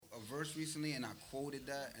verse recently, and I quoted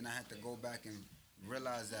that, and I had to go back and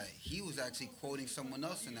realize that he was actually quoting someone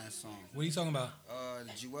else in that song. What are you talking about?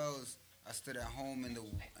 Jewel's I stood at home in the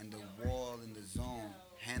wall in the zone,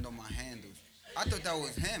 handle my handles. I thought that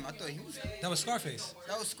was him. I thought he was. That was Scarface.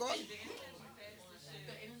 That was Scar.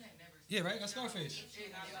 Yeah, right. That's Scarface.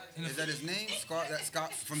 Is that his name? That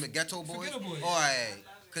Scott from the Ghetto Boys. Ghetto Boys. Oh, yeah.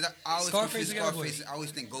 Cause I always Scarface confuse and Ghetto Scarface. Boys. I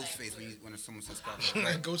always think Ghostface when someone says Scarface.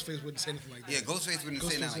 Right? Ghostface wouldn't say anything like that. Yeah, Ghostface wouldn't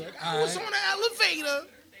say that. Like, I was on an elevator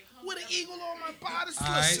with an eagle on my body. All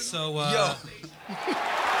right, so yo, yo, what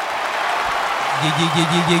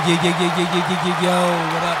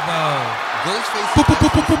up, though? Ghostface is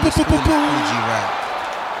definitely from the school of Cool G Rap.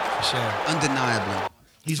 For sure. Undeniably.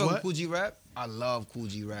 He's from what? Cool G Rap? I love Cool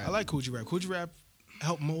G Rap. I like Cool G Rap. Cool G Rap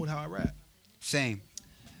helped mold how I rap. Same.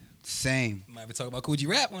 Might be talking about Cool G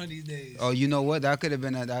Rap one of these days. Oh, you know what? That could have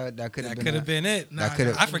been that could have been it. That could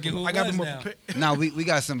have. I forget who it was now. Nah, we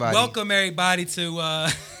got somebody. Welcome everybody to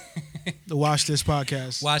The Watch This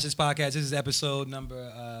podcast. Watch This podcast. This is episode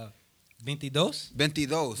number 22.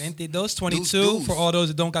 22. 22, Deuce. for all those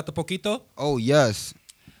that don't got the poquito. Oh yes.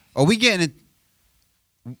 Oh, we getting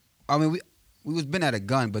it. I mean, we was been at a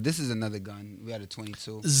gun, but this is another gun. We had a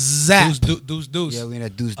 22. Zap. Deuce. Yeah, we had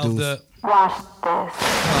a deuce. Of the Watch this.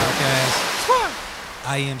 podcast.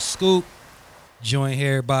 I am Scoop, joined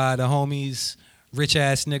here by the homies, rich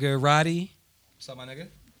ass nigga Roddy. What's up, my nigga?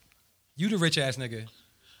 You the rich ass nigga.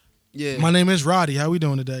 Yeah. My name is Roddy. How we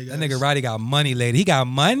doing today, guys? That nigga Roddy got money, lady. He got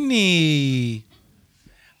money.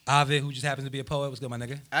 Ovid, who just happens to be a poet. What's good, my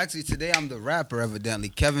nigga? Actually, today I'm the rapper. Evidently,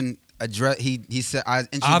 Kevin he said I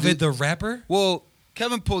introduced. Ovid the rapper. Well,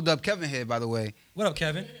 Kevin pulled up. Kevin here, by the way. What up,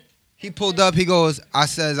 Kevin? He pulled up. He goes. I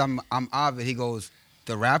says I'm Ovid. He goes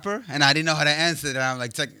the rapper, and I didn't know how to answer that. I'm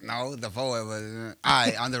like, no, the poet was.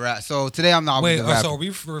 I'm the rap. So today I'm the Ovid Wait, the rapper. so are we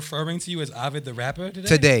referring to you as Ovid the rapper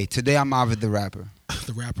today? Today I'm Ovid the rapper.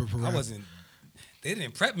 The rapper. I wasn't. They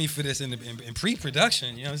didn't prep me for this in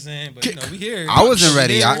pre-production. You know what I'm saying? But you know, we here. I wasn't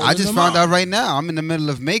ready. I just them found out. out right now. I'm in the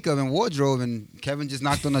middle of makeup and wardrobe, and Kevin just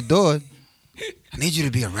knocked on the door. I need you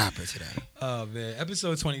to be a rapper today. Oh man,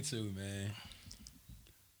 episode 22, man.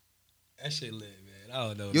 That shit lit, man. I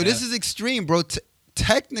don't know. Yo, man. this is extreme, bro.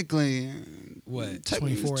 Technically, What?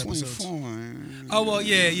 Technically 24 it's episodes. 24. Oh well,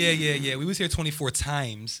 yeah. We was here 24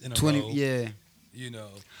 times in a 20. row. Yeah. You know.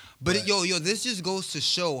 But yo, this just goes to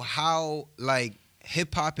show how like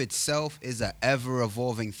hip hop itself is a ever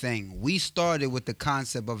evolving thing. We started with the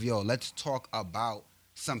concept of let's talk about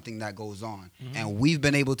something that goes on, and we've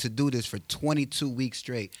been able to do this for 22 weeks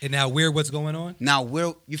straight. And now we're what's going on. Now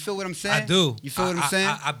you feel what I'm saying? I do. You feel what I'm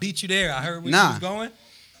saying? I beat you there. I heard where Nah. you was going.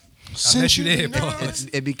 I met you there, bro.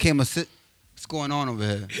 It became what's going on over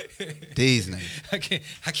here? These niggas.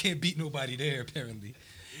 I can't beat nobody there apparently.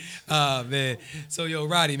 Man. So yo,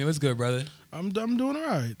 Roddy, man, what's good, brother? I'm doing all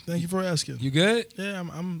right. Thank you for asking. You good? Yeah,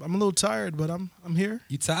 I'm a little tired, but I'm here.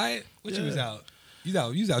 You tired? What you Yeah. was out?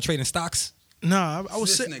 You was out trading stocks? Nah, I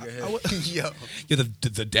was This sick. nigga I here. was- Yo. Yeah,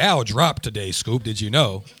 the Dow dropped today, Scoop. Did you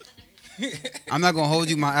know? I'm not gonna hold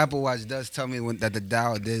you. My Apple Watch does tell me that the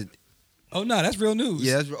Dow did. Oh no, that's real news.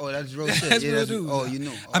 Yeah, that's real shit. That's Yeah, real news. Oh, you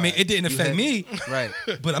knew. I mean, it didn't You affect had- me, Right.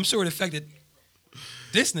 but I'm sure it affected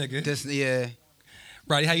this nigga. Yeah.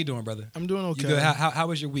 Roddy, how you doing, brother? I'm doing okay. You good? How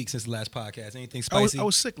was your week since the last podcast? Anything I spicy?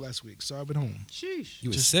 was sick last week, so I've been home. Sheesh. You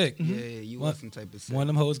was sick. Yeah, you What? want some type of sick. One of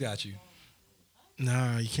them hoes got you.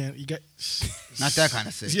 Nah, you can't. You got Not that kind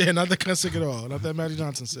of sick. Yeah, not that kind of sick at all. Not that Magic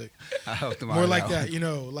Johnson sick. I helped him out. More like one.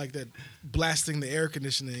 that, like that blasting the air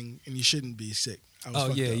conditioning, and you shouldn't be sick. I was Oh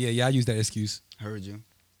fucked up. yeah. I use that excuse. Heard you.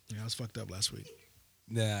 Yeah, I was fucked up last week.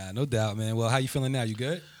 Nah, no doubt, man. Well, how you feeling now? You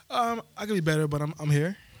good? I could be better, but I'm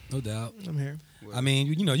here. No doubt. I'm here. I mean,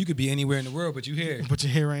 you could be anywhere in the world, but you here. But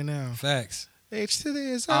you're here right now. Facts. H to the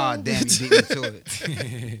is Ah, all. damn, you beat me to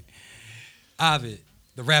it. Ovid,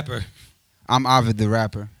 the rapper. I'm Ovid the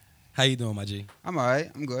rapper. How you doing, my G? I'm all right.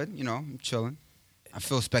 I'm good. I'm chilling. I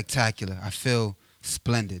feel spectacular. I feel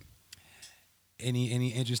splendid. Any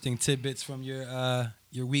interesting tidbits from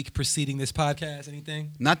your week preceding this podcast?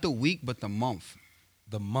 Anything? Not the week, but the month.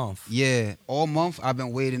 The month Yeah, all month I've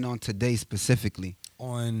been waiting on today specifically.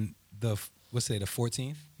 on the what's today, the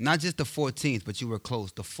 14th? Not just the 14th, but you were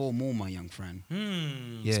close. The full moon, my young friend.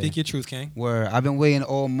 Yeah. Speak your truth, King. Where I've been waiting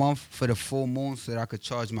all month for the full moon so that I could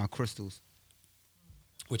charge my crystals.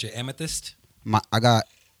 With your amethyst?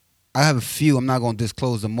 I have a few. I'm not gonna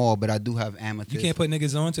disclose them all, but I do have amethyst. You can't put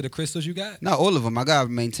niggas on to the crystals you got? Not all of them. I gotta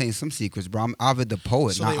maintain some secrets, bro. I'm Ovid the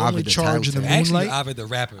poet, So not they only Ovid the charge title in the seller. Actually, Moonlight? Ovid the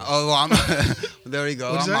rapper. Oh, well, I'm there we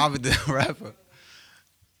go. What'd you I'm say? Ovid the rapper.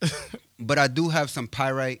 But I do have some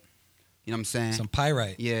pyrite. You know what I'm saying? Some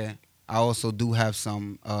pyrite. Yeah. I also do have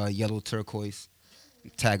some yellow turquoise,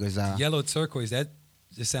 Tiger's Eye. Yellow turquoise. That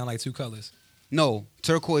just sound like two colors. No,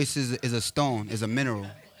 turquoise is a stone, is a mineral.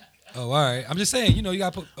 Oh, all right. I'm just saying, you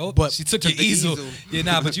gotta put. Oh, But she took took your the easel. easel. Yeah,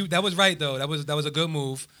 nah, but that was right though. That was a good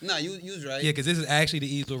move. Nah, you was right. Yeah, because this is actually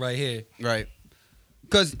the easel right here. Right.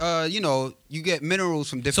 Because you get minerals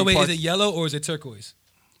from different So wait, parts. is it yellow or is it turquoise?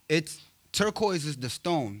 It's turquoise is the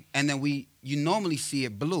stone, and then you normally see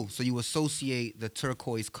it blue, so you associate the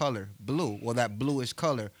turquoise color, blue, or that bluish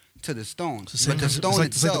color, to the stone. It's the same But the concept- stone it's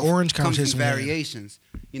like the itself orange comes in conversation we had. variations,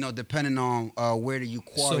 depending on where you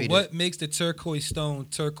So quarried what it. makes the turquoise stone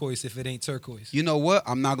turquoise if it ain't turquoise? You know what?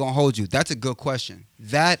 I'm not gonna hold you. That's a good question.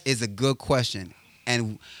 That is a good question,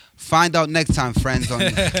 and find out next time, friends. On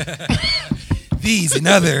These and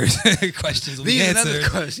other questions will be these and answered. other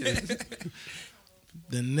questions.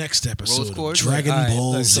 The next episode of quartz? Dragon All right,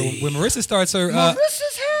 Ball look, Z. so when Marissa starts her,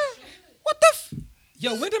 Marissa's here. What the?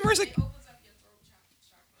 yo, when did Marissa?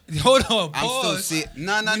 Hold on, I'm still pause. see.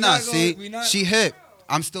 No. We not See, we not- she hit.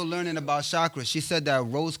 I'm still learning about chakras. She said that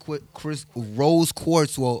rose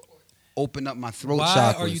quartz will open up my throat Why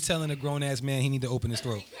chakras. are you telling a grown ass man he need to open his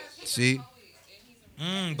throat? See,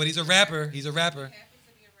 But he's a rapper. He's a rapper.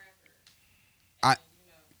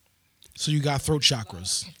 So you got throat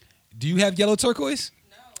chakras. Do you have yellow turquoise?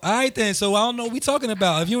 No. All right then. So I don't know what we talking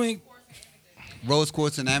about. If you ain't, rose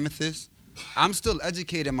quartz and amethyst. I'm still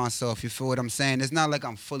educating myself. You feel what I'm saying? It's not like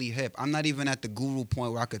I'm fully hip. I'm not even at the guru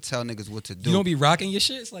point where I could tell niggas what to do. you don't be rocking your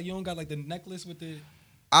shits. Like you don't got like the necklace with the.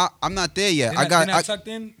 I'm not there yet. They're not tucked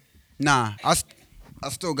in. Nah. I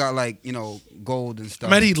still got like gold and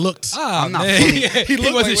stuff. I mean, he looked. Ah, I'm not man. fully- he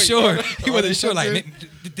looked wasn't like- sure. wait, He wasn't sure. Like, okay. man,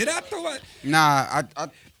 did I throw it? Nah.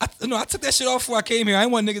 I took that shit off before I came here. I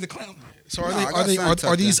didn't want niggas to clown me. So are No, they I are got they something are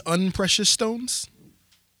tucked these unprecious stones?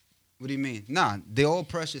 What do you mean? Nah. They're all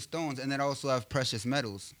precious stones, and then I also have precious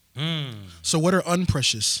metals. So what are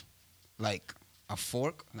unprecious? Like a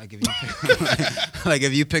fork. Like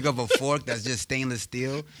if you pick up a fork that's just stainless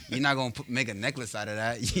steel, you're not gonna make a necklace out of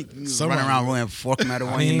that. You Someone run around will. wearing fork metal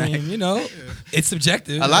I on your neck. mean, it's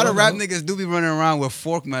subjective. A lot of rap niggas. niggas do be running around with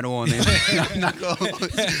fork metal on them. I'm not gonna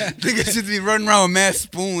niggas should be running around with mad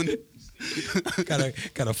spoon.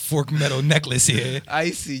 got a fork metal necklace here.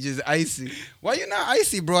 Icy, just icy. Why you not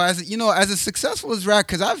icy, bro? As a successful as rap,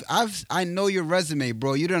 cause I know your resume,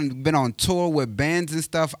 bro. You done been on tour with bands and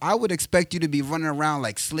stuff. I would expect you to be running around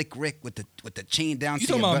like Slick Rick with the chain down. You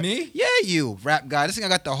to your talking about butt. me? Yeah, you rap guy. This thing I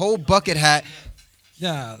got the whole bucket hat.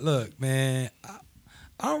 Yeah, look, man.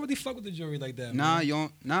 I don't really fuck with the jewelry like that. Nah, man. you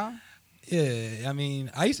don't. Nah, Yeah, I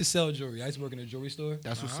mean, I used to sell jewelry. I used to work in a jewelry store.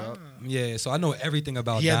 that's what's up. Yeah, so I know everything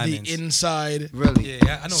about He had diamonds. the inside. Really,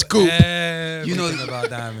 Yeah, I know Scoop. everything about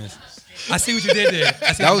diamonds. I see what you did there.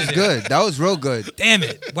 I see that what was you did there. good. That was real good. Damn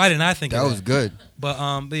it! Why didn't I think That of was good. But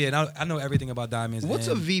yeah, I know everything about diamonds. What's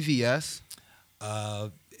a and, VVS?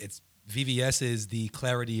 It's VVS is the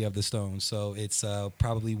clarity of the stone, so it's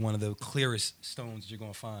probably one of the clearest stones you're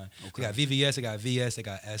gonna find. Okay. They got VVS, they got VS, they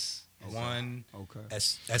got S1, Okay.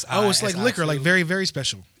 SI. Oh, it's like liquor, like very, very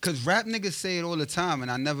special. Cause rap niggas say it all the time,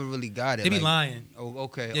 and I never really got it. They be like, lying. Oh,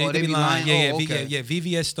 okay. Yeah, oh, they be lying. Yeah, oh, yeah, okay. yeah.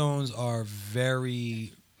 VVS stones are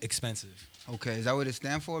very expensive. Okay, is that what it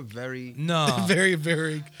stand for? Very. No, Very,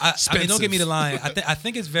 very. I mean, don't get me the expensive. line. I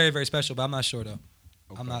think it's very, very special, but I'm not sure though.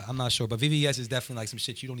 I'm not sure, but VVS is definitely like some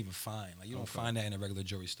shit you don't even find. Like you don't find that in a regular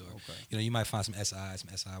jewelry store. Okay. You might find some SI, some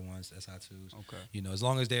SI1s, SI2s. Okay. As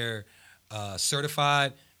long as they're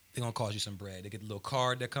certified, they're gonna cost you some bread. They get a little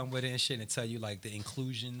card that come with it and shit, and tell you like the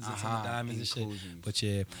inclusions and some of the diamonds and shit. inclusions. But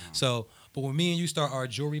yeah, so but when me and you start our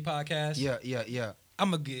jewelry podcast, Yeah.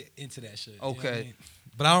 I'm gonna get into that shit. You know what I Okay. mean?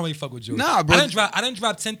 But I don't really fuck with jewelry. Nah, bro. I done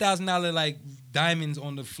dropped $10,000 like diamonds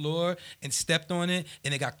on the floor and stepped on it,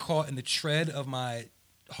 and it got caught in the tread of my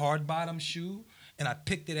hard bottom shoe, and I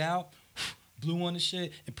picked it out, blew on the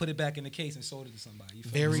shit, and put it back in the case and sold it to somebody. You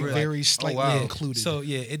feel Very, me? very slightly wow. included. So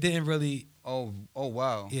yeah, it didn't really. Oh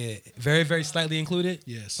wow. Yeah, very, very slightly included.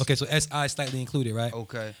 Yes. Okay, so SI slightly included, right?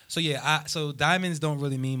 Okay. So yeah, so diamonds don't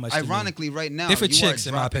really mean much. to me. Ironically, right now, Different you chicks, are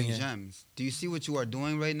in my dropping opinion. gems. Do you see what you are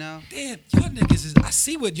doing right now? Damn, y'all niggas is. I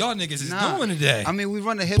see what y'all niggas is Nah. doing today. I mean, we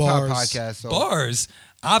run a hip hop Bars. podcast, so Bars,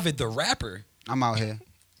 Ovid the rapper. I'm out here.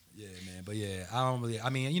 Yeah, man. But yeah, I don't really. I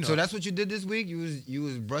mean, So that's what you did this week. You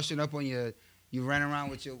was brushing up on your. You ran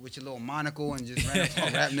around with your little monocle and just ran up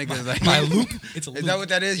on rap niggas like my loop. It's a loop. Is that what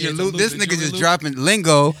that is? Yeah, Your it's a loop. This the nigga jewelry just loop. dropping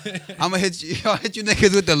lingo. I'ma hit you. I'll hit you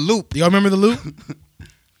niggas with the loop. Y'all remember the loop?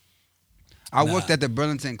 I Nah. worked at the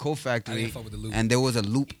Burlington Coat I Factory, didn't fuck with the loop. and there was a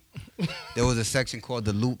loop. There was a section called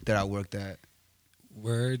the loop that I worked at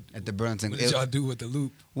Word. the Burlington. What did y'all do with the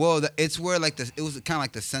loop? Well, it's where like it was kind of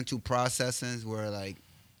like the central processings where like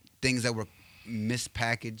things that were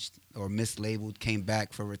mispackaged or mislabeled came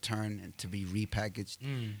back for return and to be repackaged.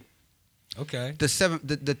 Okay.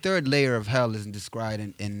 The third layer of hell is described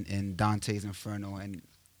in Dante's Inferno, and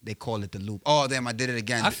they call it the loop. Oh, damn, I did it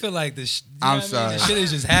again. I feel like this. I'm sorry. This shit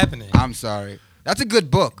is just happening. I'm sorry. That's a good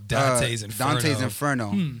book. Dante's Inferno. Dante's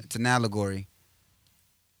Inferno. It's an allegory.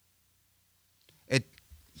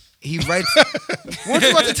 He writes. What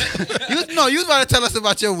you about to you was about to tell us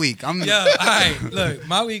about your week. Yo, all right. Look,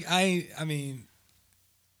 my week. I ain't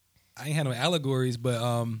had no allegories, but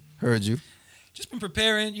Heard you. just been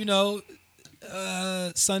preparing.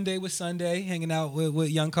 Sunday with Sunday, hanging out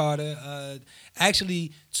with Young Carter.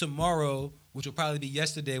 Actually, tomorrow, which will probably be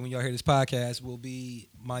yesterday when y'all hear this podcast, will be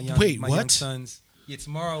my young son's. Yeah,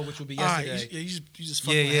 tomorrow, which will be yesterday. You just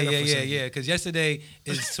fucked my head up for a second. Yeah. Because yesterday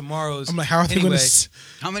is tomorrow's. I'm like, how are they going to?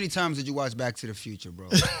 How many times did you watch Back to the Future, bro?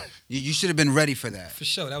 you should have been ready for that. For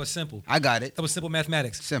sure, that was simple. I got it. That was simple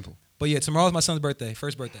mathematics. Simple. But yeah, tomorrow's my son's birthday,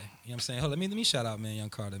 first birthday. You know what I'm saying? Hold on, let me shout out, man, Young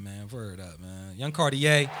Carter, man. Word up, man. Young Carter,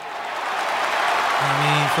 yay. You know what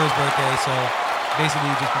I mean? First birthday, so basically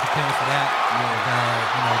just been preparing for that.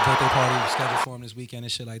 Birthday party scheduled for him this weekend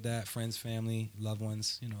and shit like that. Friends, family, loved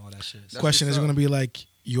ones, all that shit. So Question, is it going to be like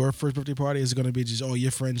your first birthday party? Is it going to be just all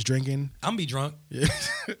your friends drinking? I'm be drunk. Yeah.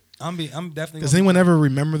 I'm definitely. Does anyone ever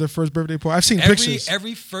remember their first birthday party? I've seen pictures.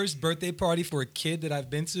 Every first birthday party for a kid that I've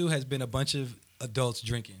been to has been a bunch of adults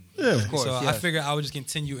drinking. Yeah. Of course, So yes. I figured I would just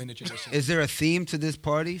continue in the tradition. Is there a theme to this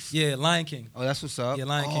party? Yeah, Lion King. Oh, that's what's up. Yeah,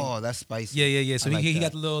 Lion King. Oh, that's spicy. Yeah. So I like he that.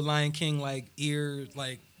 got the little Lion King like ear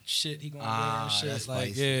like shit he gonna wear and shit. That's Like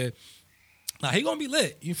spicy. yeah. Nah, he gonna be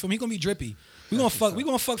lit. You feel me? He gonna be drippy. We gonna fuck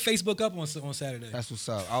Facebook up on Saturday. That's what's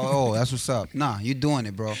up. Oh, that's what's up. Nah, you doing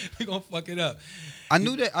it, bro. We gonna fuck it up. I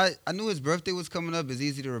knew that. I knew his birthday was coming up. It's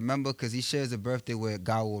easy to remember because he shares a birthday with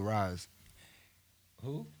God Will Rise.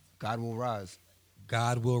 Who? God Will Rise.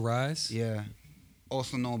 God Will Rise. Yeah.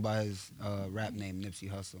 Also known by his rap name Nipsey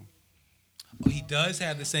Hussle. Oh, he does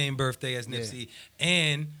have the same birthday as Nipsey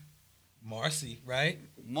and Marcy, right?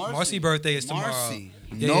 Marcy birthday is tomorrow. Marcy.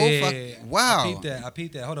 Yeah. Wow. I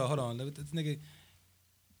peeped that. Hold on. Look at this nigga.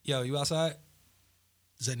 Yo, you outside?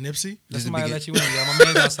 Is that Nipsey? Let This is somebody begin- let you in. Yo, my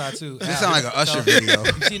man's outside too. This sound like an Usher video.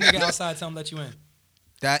 You see a nigga outside, tell him let you in.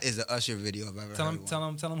 That is an Usher video if I've ever heard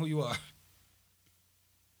one. Tell him who you are.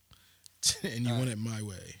 And you want it my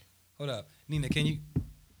way. Hold up. Nina, can you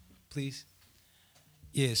please?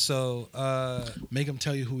 Yeah, so Make him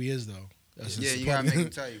tell you who he is, though. Yeah, you gotta make him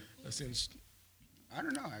tell you. That's I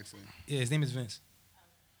don't know actually. yeah, his name is Vince.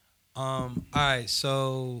 All right,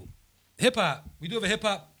 so hip hop. We do have a hip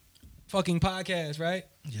hop fucking podcast, right?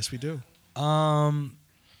 Yes, we do.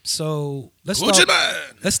 So let's Gucci start.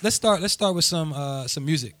 Man! Let's start with some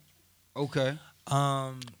music. Okay.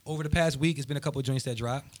 Over the past week, it's been a couple of joints that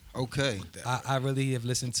dropped. Okay. I really have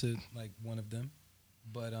listened to like one of them,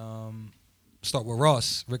 but start with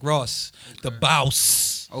Rick Ross, the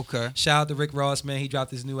boss. Okay. Shout out to Rick Ross, man. He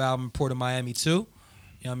dropped his new album, Port of Miami 2. You know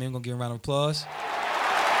what I mean? I'm gonna give him a round of applause.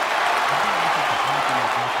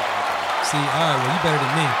 See, all right, well, you better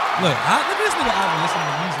than me. Look at this nigga out and listen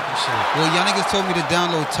to music and shit. Well, y'all niggas told me to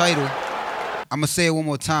download Tidal. I'm gonna say it one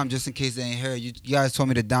more time just in case they ain't heard. You guys told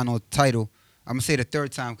me to download Tidal. I'm gonna say it the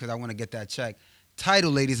third time because I want to get that check.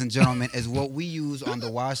 Tidal, ladies and gentlemen, is what we use on the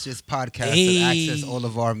Watch This podcast to access all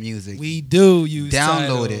of our music. We do use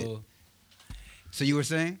Download Tidal. So you were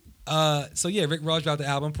saying? So yeah, Rick Ross dropped the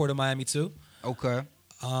album, Port of Miami 2. Okay.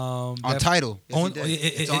 On That- Tidal. Yes, he on, did. it,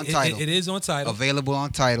 It's on Tidal. It is on Tidal. Available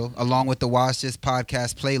on Tidal, along with the Watch This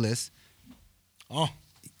podcast playlist. Oh,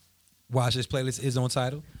 Watch This playlist is on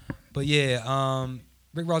Tidal. But yeah,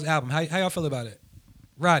 Rick Ross album. How y'all feel about it?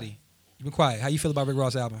 Roddy, you been quiet. How you feel about Rick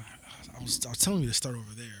Ross album? I was telling you to start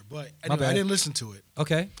over there, but My bad. I didn't listen to it.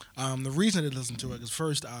 Okay. The reason I didn't listen to it is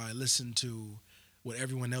first I listened to what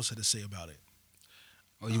everyone else had to say about it.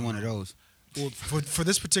 Oh, you one of those? Well, for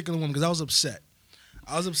this particular one, because I was upset.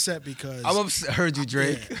 I was upset because Heard you,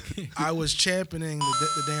 Drake. yeah, I was championing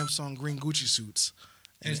the damn song "Green Gucci Suits."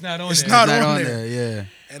 And it's not on It's there. not Not on on there. there, yeah.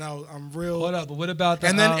 And I'm real. Hold up, but what about the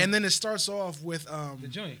And then it starts off with the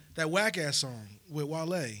joint? that whack ass song with Wale.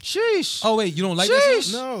 Sheesh. Oh wait, you don't like that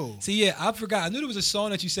Sheesh. song? No, See, yeah, I forgot. I knew there was a song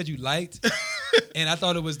that you said you liked, and I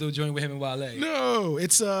thought it was the joint with him and Wale. no,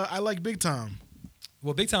 it's I like Big Time.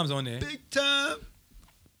 Well, Big Time's on there. Big time.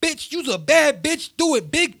 Bitch, you's a bad bitch. Do it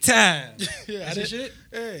big time. Yeah, That's your shit.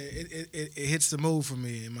 Yeah, it hits the mood for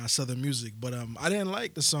me in my southern music. But I didn't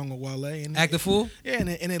like the song with Wale. And Act the fool. Yeah, and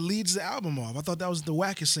it leads the album off. I thought that was the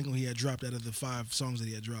wackest single he had dropped out of the 5 songs that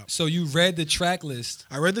he had dropped. So you read the track list,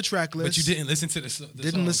 I read the track list, but you didn't listen to the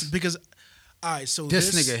didn't songs. listen because. All right, so This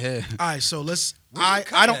nigga here. All right, so let's. Where you I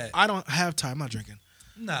cut don't at? I don't have time. I'm not drinking.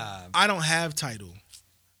 Nah. I don't have Tidal.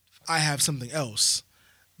 I have something else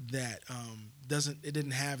that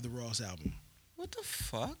didn't have the Ross album. What the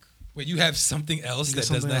fuck? Wait, you have something else You that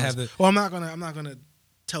got does something not else. have the. Well, I'm not gonna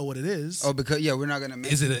tell what it is. Oh, because we're not gonna.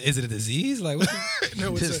 Is it a disease? Like what?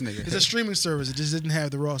 No, This nigga. it's a streaming service. It just didn't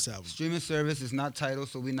have the Ross album. Streaming service is not Tidal,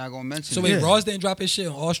 so we're not gonna mention. So it. wait, Yeah. Ross didn't drop his shit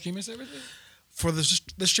on all streaming services? For the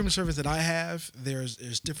streaming service that I have, there's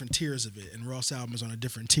different tiers of it, and Ross album is on a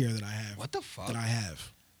different tier that I have. What the fuck? That I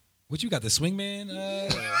have. What you got? The Swingman?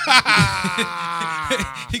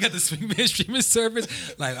 He got the Swingman streaming service.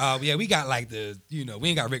 Like, yeah, we got like we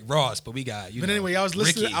ain't got Rick Ross, but we got But anyway, I was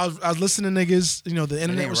listening. Ricky. I was listening to niggas. The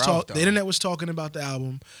internet ain't was Ralph, though. the internet was talking about the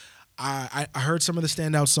album. I heard some of the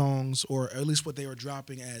standout songs, or at least what they were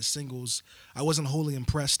dropping as singles. I wasn't wholly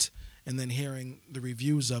impressed, and then hearing the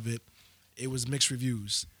reviews of it, it was mixed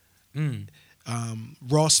reviews.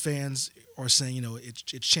 Ross fans are saying, it's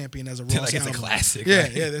championed as a Ross like it's a album. classic, Yeah,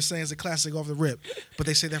 right? yeah, they're saying it's a classic off the rip. But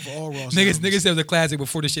they say that for all Ross Niggas albums. said it was a classic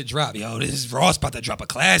before the shit dropped. Yo, this is Ross about to drop a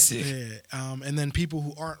classic. Yeah, and then people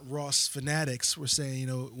who aren't Ross fanatics were saying,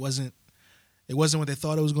 it wasn't what they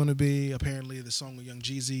thought it was going to be. Apparently, the song with Young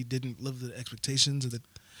Jeezy didn't live the expectations of the.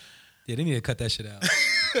 Yeah, they need to cut that shit out.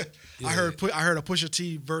 Yeah. I heard a Pusha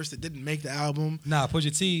T verse that didn't make the album. Nah,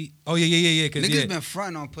 Pusha T. Oh yeah. Niggas been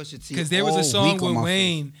fronting on Pusha T. Because there was a all song week on with my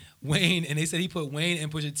Wayne, and they said he put Wayne and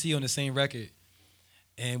Pusha T on the same record.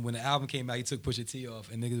 And when the album came out, he took Pusha T off,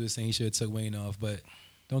 and niggas was saying he should have took Wayne off. But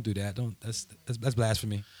don't do that. That's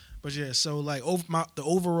blasphemy. But yeah, so like the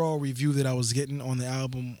overall review that I was getting on the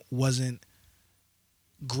album wasn't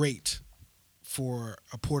great for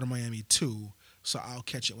a Port of Miami 2. So I'll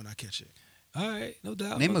catch it when I catch it. All right, no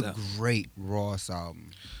doubt. Name no a doubt. great Ross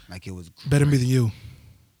album. Like it was great. Better Me Than You.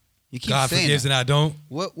 You keep God saying forgives that. and I don't.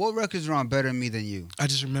 What records are on Better Than Me Than You? I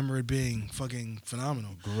just remember it being fucking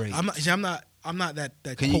phenomenal. Great. I'm not that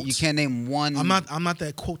Can quotes. you can't name one. I'm not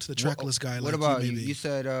that quote to the track list guy. What like about you? you? Maybe. You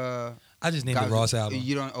said I just named guys, the Ross album.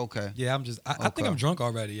 You don't okay. Yeah, I think Okay. I'm drunk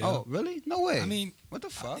already. Yo. Oh, really? No way. I mean, what the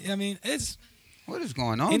fuck? I mean, it's What is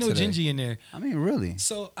going on ain't no today? Gingy in there. I mean, really?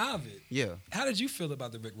 So, Ovid, Yeah. how did you feel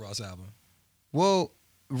about the Rick Ross album? Well,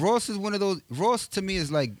 Ross is one of those. Ross to me is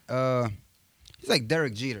like he's like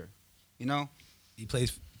Derek Jeter, you know. He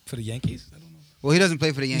plays for the Yankees. I don't know. Well, he doesn't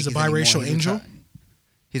play for the He's Yankees a biracial anymore. angel?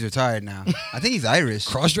 He's retired now. I think he's Irish.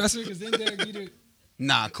 Crossdresser, because then Derek Jeter.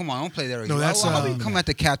 Nah, come on, don't play Derek. No, Jeter. that's, Why we come at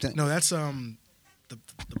the captain. No, that's the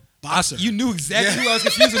boxer. You knew exactly who I was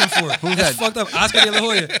confusing him for. Who's That's that? fucked up. Oscar De La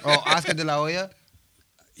Hoya. Oh, Oscar De La Hoya.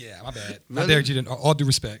 Yeah, my bad. Not Really? Derek Jeter. All due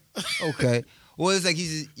respect. Okay. Well, it's like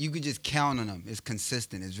you could just count on him. It's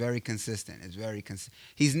consistent. It's very consistent.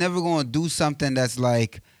 He's never going to do something that's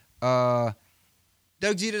like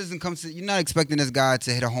Derek Jeter doesn't come to. You're not expecting this guy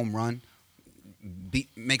to hit a home run,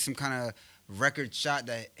 make some kind of record shot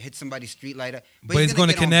that hits somebody's street lighter. But he's going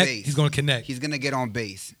to get on connect. base. He's going to connect. He's going to get on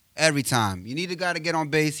base every time. You need a guy to get on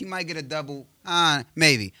base. He might get a double,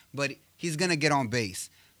 maybe, but he's going to get on base.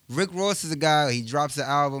 Rick Ross is a guy, he drops the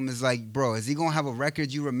album, is like, bro, is he going to have a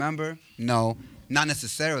record you remember? No, not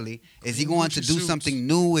necessarily. Is he going to do something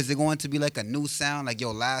new? Is it going to be like a new sound? Like,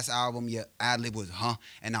 your last album, your ad-lib was,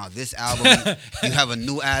 and now this album, you have a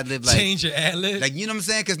new ad-lib. Like, Change your ad lib. like, you know what I'm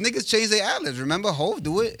saying? Because niggas change their ad-libs. Remember, Hove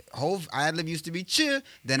do it. Hove ad-lib used to be cheer.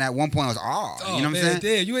 Then at one point it was, you know what I'm saying?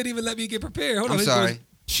 Damn, you ain't even let me get prepared. Hold on. I'm let's sorry. go.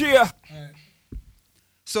 Cheer. All right.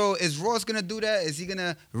 So is Ross gonna do that? Is he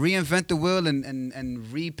gonna reinvent the wheel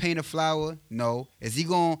and repaint a flower? No. Is he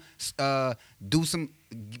gonna do some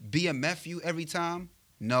BMF you every time?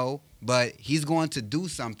 No. But he's going to do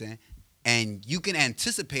something, and you can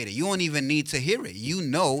anticipate it. You don't even need to hear it. You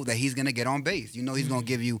know that he's gonna get on base. You know he's gonna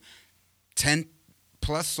give you 10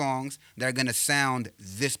 plus songs that are gonna sound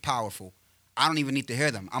this powerful. I don't even need to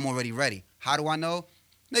hear them. I'm already ready. How do I know?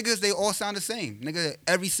 Niggas, they all sound the same. Nigga,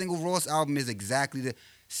 every single Ross album is exactly the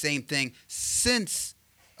same thing since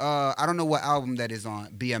I don't know what album that is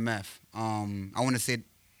on BMF. I want to say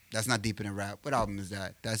that's not Deeper Than Rap. What album is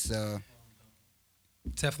that? That's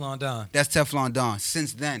Teflon Don. Teflon Don.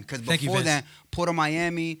 Since then, because Thank you, before Vince. that, Port of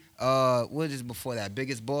Miami. What is before that?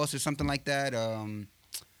 Biggest Boss or something like that.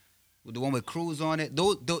 The one with Cruz on it.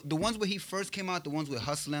 The ones where he first came out. The ones with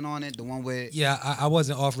Hustling on it. The one with Yeah, I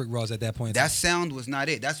wasn't off Rick Ross at that point. that sound was not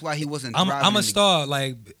it. That's why he wasn't. I'm thriving a in the- star.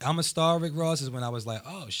 Like I'm a star. Rick Ross is when I was like,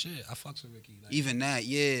 oh shit, I fucks with Ricky. Like, Even that,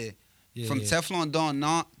 yeah. yeah, From yeah. Teflon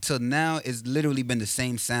Don till now, it's literally been the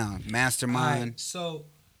same sound. Mastermind. Alright,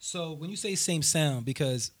 so when you say same sound,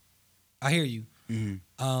 because I hear you.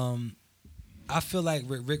 Mhm. I feel like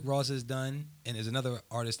Rick Ross is done, and there's another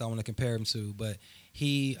artist I want to compare him to, but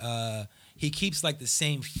he keeps like the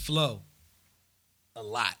same flow. a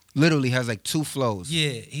lot. Literally has like 2 flows. Yeah,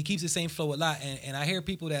 he keeps the same flow a lot, and I hear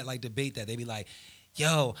people that like debate that. They be like,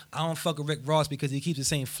 "Yo, I don't fuck with Rick Ross because he keeps the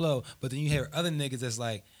same flow," but then you hear other niggas that's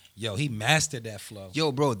like, "Yo, he mastered that flow."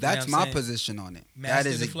 Yo, bro, that's what I'm my saying? position on it. Master that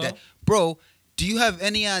is the flow? bro. Do you have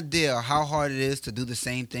any idea how hard it is to do the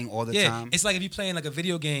same thing all the time? It's like if you playing like a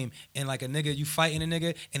video game and like a nigga, you fighting a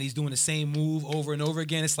nigga and he's doing the same move over and over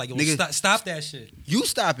again. It's like, yo, Nigga- stop that shit. You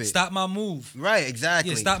stop it. Stop my move. Right,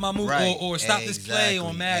 exactly. Yeah, stop my move Right. or stop this play on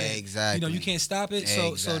Exactly. Madden. Exactly. You know, you can't stop it. So the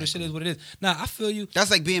Exactly. shit is what it is. Nah, I feel you. That's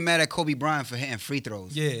like being mad at Kobe Bryant for hitting free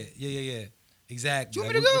throws. Yeah. Exactly.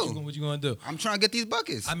 What you want me to do? What you gonna do? I'm trying to get these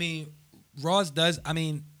buckets. I mean, Ross does. I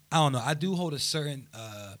mean, I don't know. I do hold a certain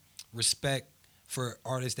respect for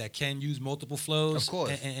artists that can use multiple flows, Of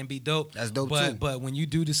course. and be dope. That's dope but, too. But when you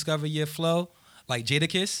do discover your flow, like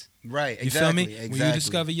Jadakiss, right, you exactly. feel me? Exactly. When you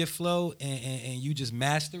discover your flow and you just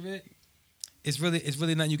master it, it's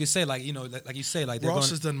really nothing you can say. Like, you know, like you say, like Ross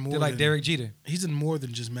has done more They're like than- Derek Jeter. He's done more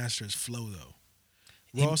than just master his flow though.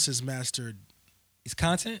 He- Ross has mastered It's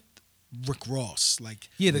content. Rick Ross. Like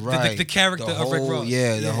Yeah, Right. the character The of Rick whole- Ross.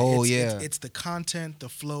 yeah. The whole, it's the content, the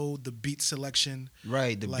flow, the beat selection.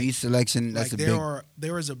 Right, the like- beat selection. That's Like a big.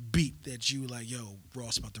 there is a beat that you like, yo,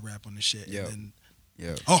 Ross about to rap on this shit. Yo. And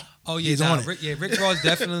Yeah. then Oh yeah, he's nah, on it. Rick Ross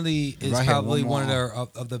definitely is Right here, probably one one more.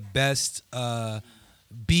 of the best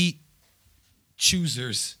beat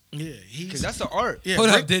choosers. Yeah, Because he's that's the art. yeah, Hold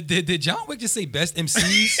Rick- up, did John Wick just say best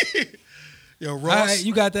MCs? Yo, All Ross. right,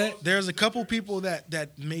 you got that. There's a couple people that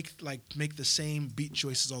make the same beat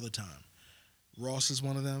choices all the time. Ross is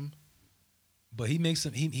one of them. But he makes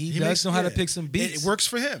some. He does makes- know how to yeah. pick some beats. It works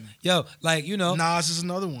for him. Yo, like you know, Nas is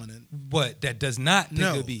another one. And but that does not pick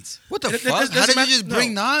No. good beats. What the It- it fuck? doesn't How did you matter- just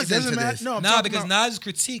bring no, Nas it doesn't into matter- this? No, I'm Nah, talking because about- Nas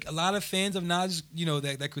critique. A lot of fans of Nas, you know,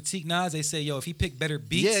 that critique Nas, they say, yo, if he picked better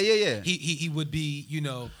beats, Yeah. he would be, you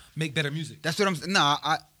know, make better music. That's what I'm. Nah,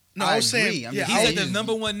 I was agree. saying- I'm yeah, just He's I like saying the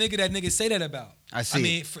number one nigga that niggas say that about. I see. I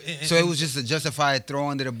mean, So it was just a justified throw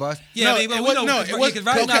under the bus. yeah. No, I mean, but it we was- know no, because it was-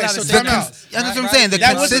 Roddy's not okay, out so of time Nas. out. That's what I'm saying. The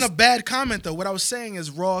that consist- wasn't a bad comment though. What I was saying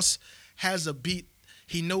is Ross has a beat.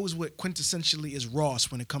 He knows what quintessentially is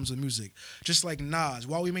Ross when it comes to music. Just like Nas.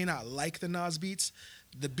 While we may not like the Nas beats,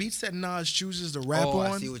 the beats that Nas chooses to rap I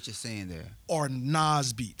on see what you're saying there. are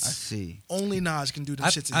Nas beats. I see. Only Nas can do the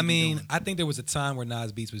shits that I he be mean, doing. I think there was a time where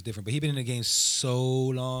Nas beats was different, but he's been in the game so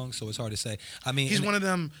long, so it's hard to say. I mean, He's and- one of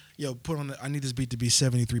them, yo, put on the, I need this beat to be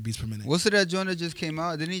 73 beats per minute. What's that joint that just came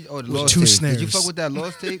out? Didn't he? Oh, the With Lost 2 Tape. snares. Did you fuck with that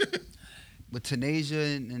Lost Tape? With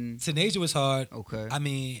Tanasia and Tanasia was hard. okay. I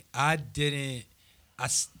mean, I didn't.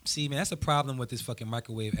 See, man, that's a problem with this fucking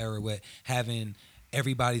microwave era with having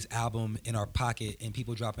everybody's album in our pocket and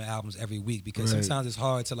people dropping albums every week because Right. sometimes it's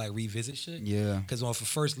hard to like revisit shit. Yeah. Because on for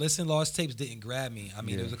first listen, Lost Tapes didn't grab me. I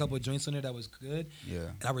mean, Yeah. there was a couple of joints on there that was good. Yeah.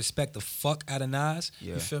 And I respect the fuck out of Nas.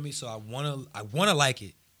 Yeah. You feel me? So I wanna like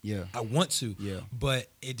it. Yeah. I want to. Yeah. But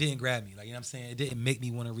it didn't grab me. Like, you know what I'm saying? It didn't make me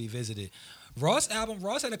want to revisit it. Ross had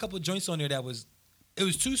a couple of joints on there that was. It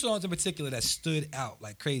was 2 songs in particular that stood out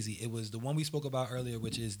like crazy. It was the one we spoke about earlier,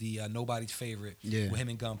 which is the Nobody's Favorite Yeah. with him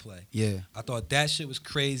and Gunplay. Yeah. I thought that shit was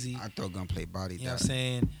crazy. I thought Gunplay bodied You know that. what I'm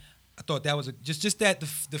saying? I thought that was just that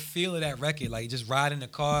the feel of that record, like just riding the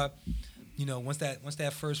car. You know, once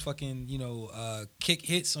that first fucking kick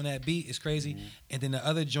hits on that beat, it's crazy. Mm-hmm. And then the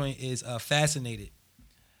other joint is Fascinated,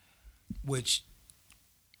 which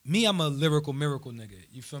me, I'm a lyrical miracle nigga.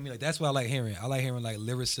 You feel me? Like that's what I like hearing. I like hearing like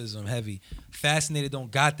lyricism heavy. Fascinated don't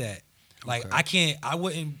got that. Like Okay. I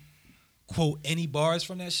wouldn't quote any bars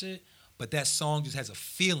from that shit, but that song just has a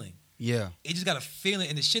feeling. Yeah. It just got a feeling,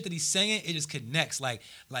 and the shit that he's saying, it just connects. Like,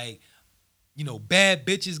 bad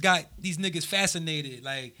bitches got these niggas fascinated.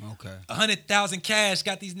 Like, Okay. 100,000 cash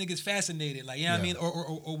got these niggas fascinated. Like, you know what I Yeah. mean?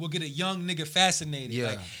 Or we'll get a young nigga fascinated.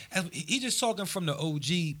 Yeah. Like, he's just talking from the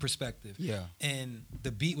OG perspective. Yeah. And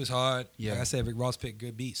the beat was hard. Yeah. Like I said, Rick Ross picked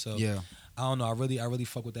good beats. So Yeah. I don't know. I really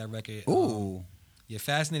fuck with that record. Ooh. Yeah,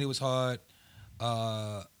 Fascinated was hard.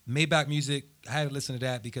 Maybach Music, I had to listen to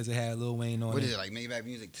that because it had Lil Wayne on What it. is it, like Maybach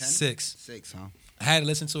Music 10? 6. 6, huh? I had to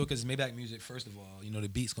listen to it because it's Maybach Music, first of all. You know, the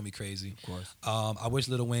beat's going to be crazy. Of course. I wish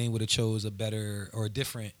Lil Wayne would have chose a better or a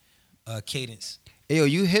different cadence. Hey, yo,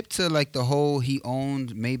 you hip to like the whole he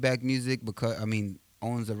owned Maybach Music because,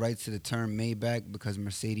 owns the rights to the term Maybach because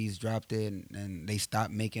Mercedes dropped it and they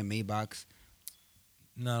stopped making Maybachs?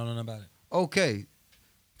 No, I don't know about it. Okay.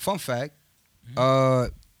 Fun fact.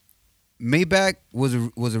 Maybach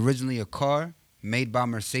was originally a car made by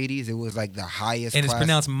Mercedes. It was like the highest And it's class.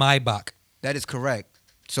 pronounced Maybach. That is correct.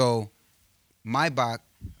 So, Maybach,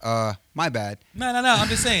 my bad. No. I'm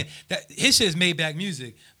just saying that his shit is Maybach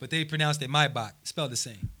Music, but they pronounced it Maybach, spelled the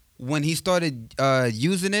same. When he started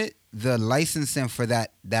using it, the licensing for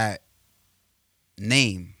that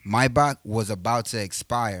name, Maybach, was about to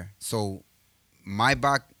expire. So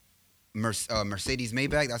Maybach, Mercedes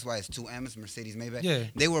Maybach, that's why it's two M's, Mercedes Maybach. Yeah.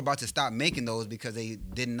 They were about to stop making those because they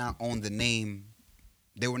did not own the name.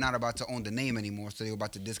 They were not about to own the name anymore, so they were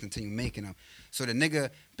about to discontinue making them. So the nigga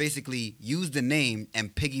basically used the name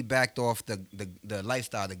and piggybacked off the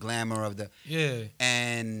lifestyle, the glamour of the. Yeah.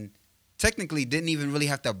 And technically didn't even really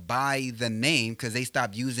have to buy the name because they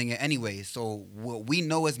stopped using it anyway. So what we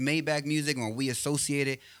know as Maybach music, when we associate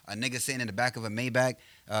it, a nigga sitting in the back of a Maybach,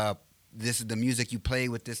 this is the music you play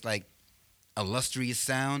with this like illustrious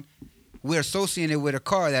sound. We're associating it with a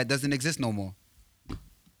car that doesn't exist no more.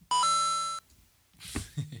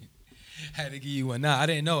 Had to give you one. Nah, I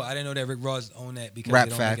didn't know. I didn't know that Rick Ross owned that because Rap they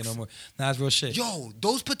don't make facts. it no more. Nah, it's real shit. Yo,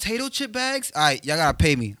 those potato chip bags. All right, y'all gotta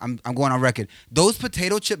pay me. I'm going on record. Those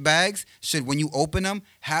potato chip bags should, when you open them,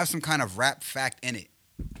 have some kind of rap fact in it.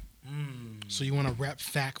 So you want a rap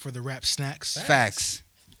fact for the rap snacks? Facts.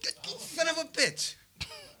 Son of a bitch.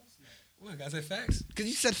 What, I said facts? Because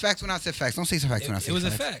you said facts when I said facts. Don't say facts when I It said was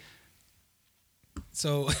facts. a fact.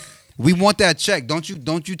 So We want that check. Don't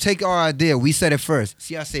you take our idea. We said it first.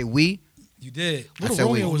 See, I say we. you did. Little said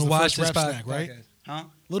we Romeo was the Watch first this rap snack, right? podcast. Huh?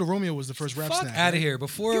 Little Romeo was the first rap Fuck snack. out right? of here.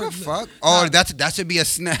 Before Give a fuck. Oh, that should be a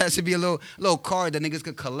snack. That should be a little card that niggas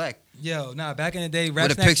could collect. Yo, nah, back in the day,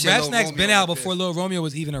 With a picture of Rap Lil Snacks Romeo been right out there. before Lil Romeo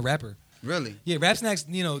was even a rapper. Really? Yeah, Rap Snacks,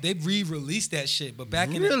 you know, they re-released that shit, but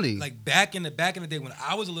back in Really? back in the day when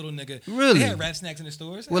I was a little nigga, Really? they had Rap Snacks in the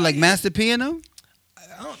stores. With like Master P in them?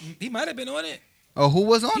 He might have been on it. Oh, who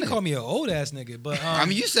was on He it? called me an old ass nigga, but I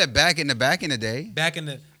mean, you said back in the day. back in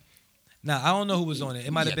the I don't know who was on it.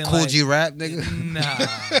 It might have been Cool like G Rap, nigga.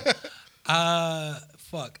 Nah.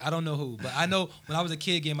 Fuck. I don't know who, but I know when I was a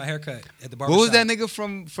kid getting my haircut at the barbershop. What was that nigga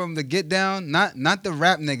from the Get Down? Not the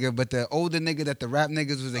rap nigga, but the older nigga that the rap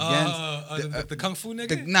niggas was against. The kung fu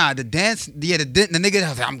nigga? The dance. Yeah, the nigga that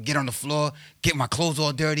was like, I'm get on the floor, get my clothes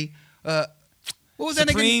all dirty. What was that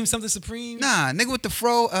Supreme, nigga? something Supreme? Nah, nigga with the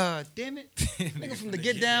fro. Damn it, nigga from the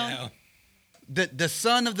Get Down. The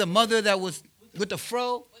son of the mother that was with the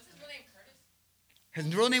fro. What's his real name? Curtis?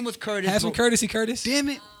 His real name was Curtis. Have some but- courtesy, Curtis. Damn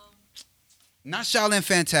it. Not Shaolin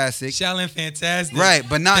Fantastic. Shaolin Fantastic. Right,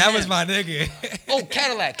 but not That him. was my nigga. Oh,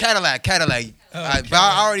 Cadillac. Oh, But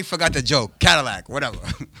I already forgot the joke. Cadillac, whatever.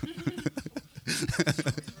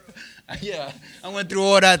 Yeah, I went through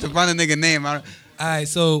all that to find a nigga name. All right,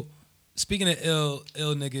 so speaking of ill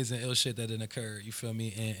niggas and ill shit that didn't occur, you feel me,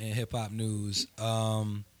 in hip hop news,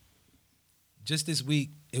 just this week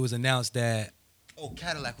it was announced that Oh,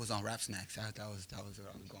 Cadillac was on Rap Snacks. That was what I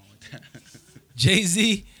was going with.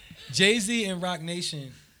 That. Jay-Z and Rock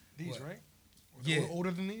Nation. These, What? right? Yeah.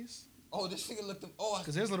 Older than these? Oh, this nigga looked up. Oh,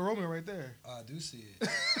 Because there's Little Romeo right there. I do see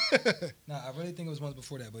it. Nah, I really think it was once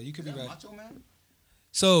before that, but you could be right. Macho Man?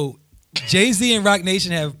 So Jay-Z and Rock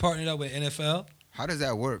Nation have partnered up with NFL. How does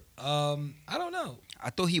that work? I don't know.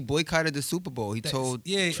 I thought he boycotted the Super Bowl. He told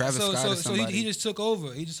Travis Scott or so somebody. he just took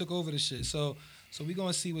over. He just took over the shit. So we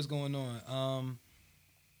gonna see what's going on.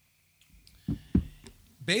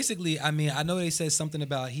 Basically, I mean, I know they said something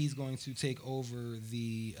about he's going to take over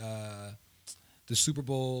the Super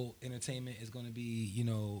Bowl entertainment is going to be, you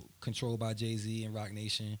know, controlled by Jay-Z and Rock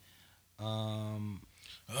Nation. Oh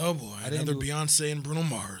boy, I didn't another do- Beyonce and Bruno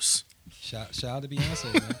Mars. Shout out to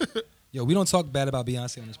Beyonce, man. Yo, we don't talk bad about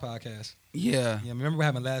Beyonce on this podcast. Yeah. Yeah, remember what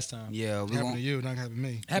happened last time? Yeah, we Happened won't, to you, not happened to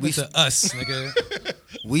me. Happened to us, nigga.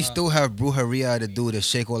 we still have Brujeria to do to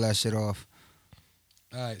shake all that shit off.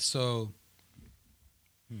 All right, so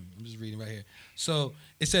I'm just reading right here. So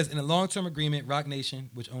it says in a long-term agreement, Rock Nation,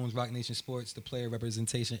 which owns Rock Nation Sports, the player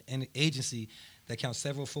representation and agency that counts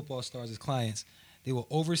several football stars as clients, they will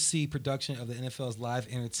oversee production of the NFL's live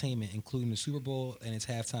entertainment, including the Super Bowl and its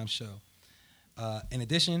halftime show. In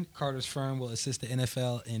addition, Carter's firm will assist the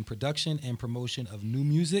NFL in production and promotion of new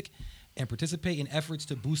music and participate in efforts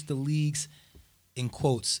to boost the league's, in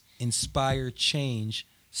quotes, inspire change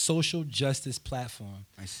social justice platform,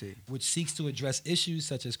 I see. which seeks to address issues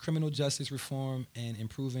such as criminal justice reform and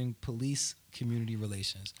improving police community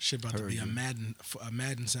relations. Shit about to Heard be a you. Madden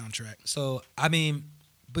soundtrack. So, I mean,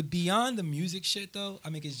 but beyond the music shit, though, I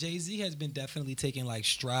mean, because Jay-Z has been definitely taking, like,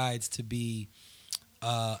 strides to be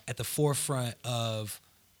at the forefront of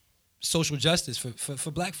social justice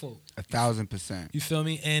for black folk. 1,000%. You feel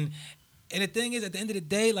me? And the thing is, at the end of the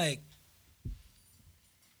day, like,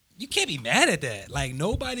 you can't be mad at that. Like,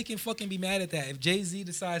 nobody can fucking be mad at that. If Jay-Z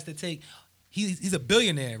decides to take, he's a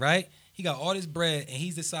billionaire, right? He got all this bread, and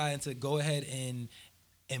he's deciding to go ahead and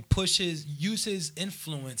use his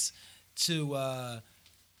influence to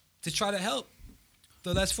try to help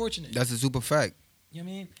the less fortunate. That's a super fact. You know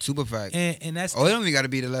what I mean? Super fact. And that's Oh, it don't even got to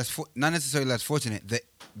be the not necessarily less fortunate.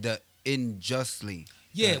 The unjustly.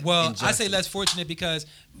 Yeah, The well, I injustice. say less fortunate because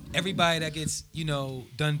everybody that gets,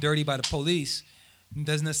 done dirty by the police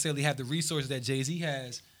doesn't necessarily have the resources that Jay-Z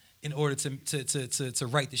has in order to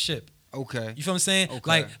right the ship. Okay. You feel what I'm saying?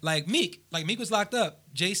 Okay. Like Meek was locked up.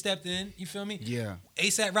 Jay stepped in. You feel me? Yeah.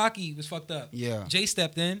 ASAP Rocky was fucked up. Yeah. Jay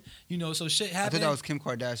stepped in. So shit I happened. thought that was Kim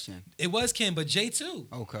Kardashian. It was Kim, but Jay too.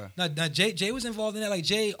 Okay. Now Jay was involved in that. Like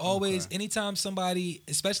Jay always, Okay. anytime somebody,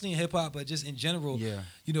 especially in hip hop, but just in general, Yeah.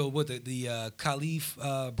 With the Khalif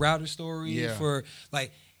Browder story Yeah. for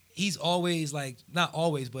like. He's always like, not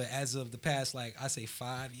always, but as of the past, like I say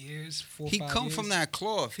 5 years, 4 He 5 come years. from that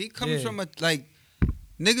cloth. He comes Yeah. from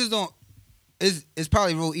niggas don't. It's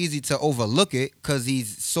probably real easy to overlook it because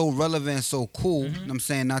he's so relevant, so cool. Mm-hmm. You know what I'm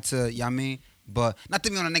saying, not to, you know what I mean, but not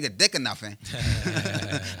to be on a nigga dick or nothing.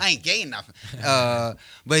 I ain't gay nothing.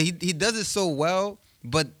 But he does it so well.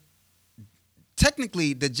 But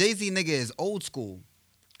technically, the Jay-Z nigga is old school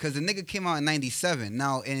because the nigga came out in '97.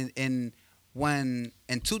 Now in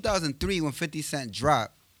 2003 when 50 Cent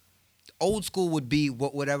dropped, old school would be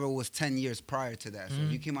whatever was 10 years prior to that. So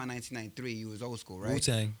if you came out in 1993, you was old school, right?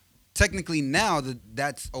 Wu-Tang. Technically now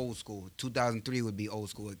that's old school. 2003 would be old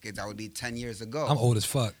school. That would be 10 years ago. I'm old as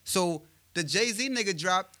fuck. So the Jay-Z nigga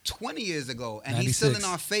dropped 20 years ago, and he's still in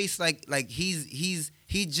 96. our face like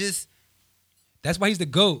he just. That's why he's the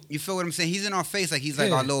GOAT. You feel what I'm saying? He's in our face like he's like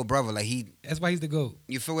Yeah. our little brother. Like That's why he's the GOAT.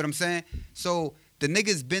 you feel what I'm saying? So the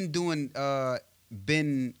nigga's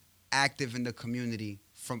been active in the community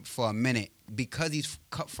for a minute because he's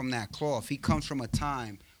cut from that cloth. He comes from a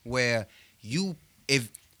time where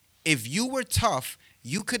if you were tough,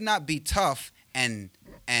 you could not be tough and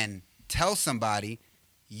tell somebody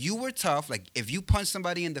you were tough. Like if you punch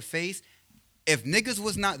somebody in the face, if niggas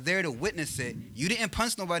was not there to witness it, you didn't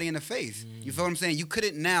punch nobody in the face. You feel what I'm saying? You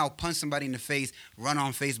couldn't now punch somebody in the face, run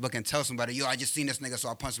on Facebook and tell somebody, yo, I just seen this nigga, so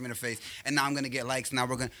I punched him in the face, and now I'm gonna get likes. Now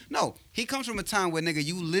we're gonna. No, he comes from a time where nigga,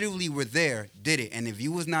 you literally were there, did it, and if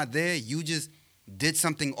you was not there, you just did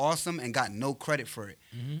something awesome and got no credit for it.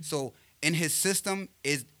 So in his system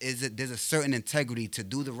there's a certain integrity to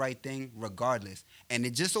do the right thing regardless. And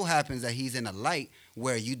it just so happens that he's in a light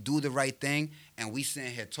where you do the right thing and we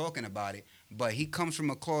sitting here talking about it. But he comes from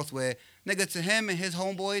a cloth where, nigga, to him and his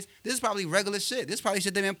homeboys, this is probably regular shit. This is probably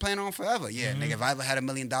shit they've been planning on forever. Yeah, nigga, if I ever had $1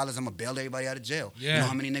 million, I'm going to bail everybody out of jail. Yeah. You know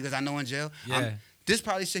how many niggas I know in jail? Yeah. This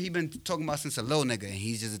probably shit he been talking about since a little nigga. And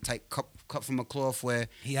he's just a type cut from a cloth where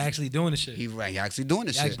He actually doing the shit. he actually doing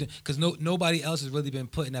this shit. Because nobody else has really been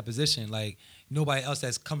put in that position. Like, nobody else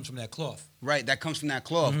that comes from that cloth. Right, that comes from that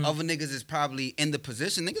cloth. Other niggas is probably in the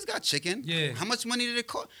position. Niggas got chicken. Yeah. How much money did it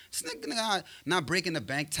cost? This nigga not breaking the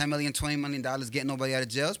bank, $10 million, $20 million, getting nobody out of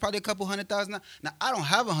jail. It's probably a couple $100,000. Now, I don't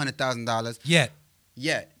have $100,000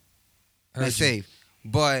 Yet. They're safe.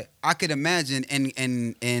 But I could imagine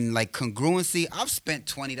in like congruency, I've spent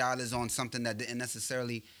 $20 on something that didn't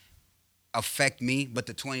necessarily affect me, but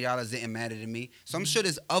the $20 didn't matter to me. So I'm sure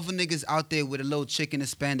there's other niggas out there with a little chicken to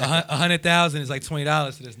spend. $100,000 is like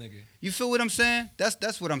 $20 to this nigga. You feel what I'm saying?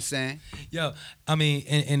 That's what I'm saying. Yo, I mean,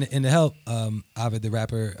 in the help, Ovid the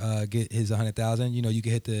rapper get his $100,000. You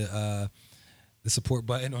can hit the support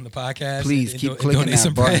button on the podcast. Please keep and clicking donate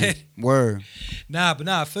some that button. bread. Word. Nah,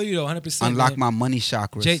 I feel you though, 100%. Unlock man. my money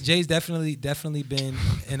chakras. Jay's definitely been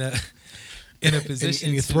in a position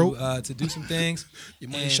in your throat? to do some things. Your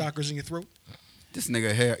money And- chakras in your throat. This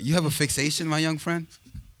nigga here. You have a fixation, my young friend?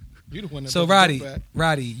 You the one that So brought the book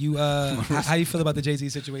Roddy, back. you how you feel about the Jay-Z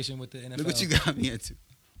situation with the NFL? Look what you got me into.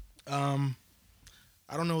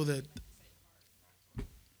 I don't know that.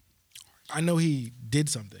 I know he did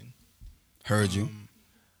something. Heard you.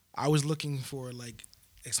 I was looking for like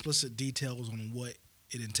explicit details on what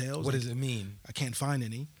it entails. What Like, does it mean? I can't find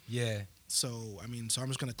any. Yeah. So I'm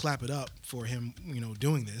just gonna clap it up for him.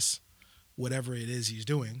 Doing this, whatever it is he's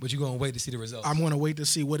doing. But you gonna wait to see the results? I'm gonna wait to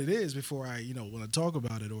see what it is before I want to talk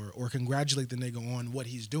about it or congratulate the nigga on what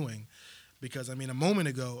he's doing, because a moment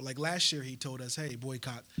ago, like last year, he told us, hey,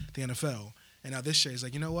 boycott the NFL, and now this year he's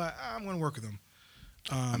like, you know what, I'm gonna work with them.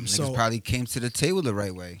 Niggas probably came to the table the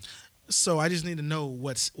right way. So I just need to know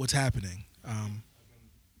what's happening.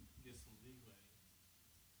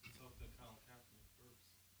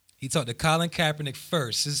 He talked to Colin Kaepernick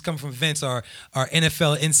first. This is coming from Vince, our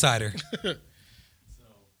NFL insider. So that's a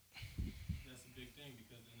big thing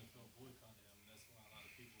because the NFL boycotted him. That's why a lot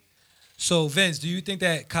of people. So Vince, do you think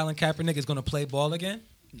that Colin Kaepernick is gonna play ball again?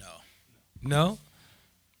 No. No.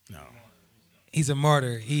 He's a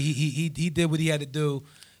martyr. He did what he had to do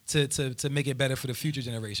to make it better for the future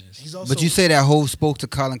generations. He's also. But you say that Hov spoke to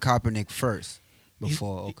Colin Kaepernick first.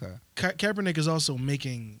 before. Okay. Kaepernick is also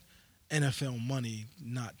making NFL money,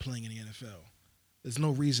 not playing in the NFL. There's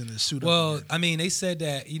no reason to suit up. Well, again. I mean, they said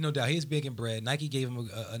that that he's big in bread. Nike gave him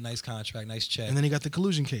a nice contract, nice check. And then he got the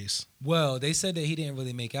collusion case. Well, they said that he didn't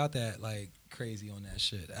really make out that like crazy on that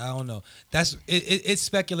shit. I don't know. That's it's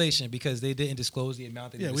speculation because they didn't disclose the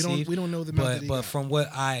amount that he received. We don't know the amount that he But got. from what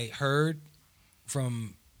I heard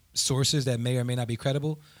from sources that may or may not be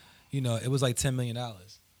credible, it was like $10 million.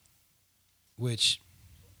 Which,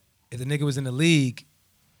 if the nigga was in the league,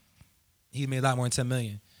 he made a lot more than $10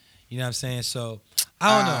 million. You know what I'm saying? So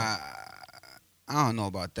I don't know. I don't know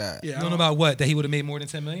about that. Yeah, You don't know about what? That he would have made more than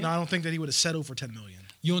 $10 million? No, I don't think that he would have settled for $10 million.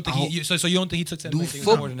 You don't think so you don't think he took $10 Do million? He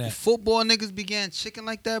was more than that. football niggas began chicken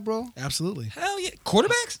like that, bro? Absolutely. Hell yeah.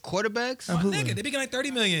 Quarterbacks? Quarterbacks? My Absolutely. nigga, they begin like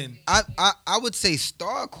 $30 million. I would say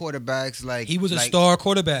star quarterbacks like He was a like, star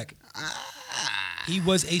quarterback. ah, He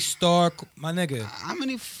was a star, my nigga. How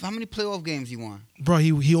many playoff games he won? Bro,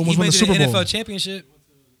 he almost He won made the it Super to the Bowl. NFL championship.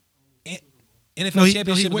 NFL No, he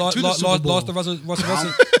championship went to the Super lost Bowl. to Russell Wilson.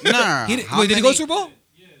 Nah. He did, how wait, did he go many- to Super Bowl?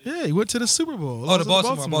 Yeah, he went to the Super Bowl. Oh, Lost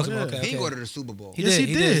the to Baltimore, yeah. okay. He didn't go to the Super Bowl. Yes, he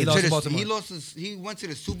did. He lost To to the- Baltimore. he went to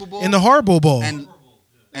the Super Bowl In the Hardball Bowl.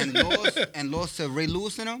 and lost to Ray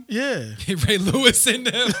Lewis and them. Yeah. Ray Lewis in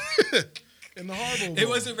them. In the Hardball Bowl. It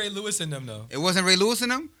wasn't Ray Lewis in them, though. It wasn't Ray Lewis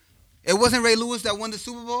and them. It wasn't Ray Lewis that won the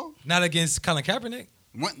Super Bowl. Not against Colin Kaepernick.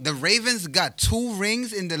 The Ravens got 2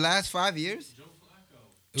 rings in the last 5 years.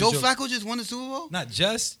 It was Joe Flacco just won the Super Bowl. Not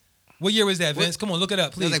just. What year was that, Vince? Come on, look it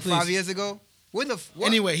up, That please. was like please. 5 years ago. What?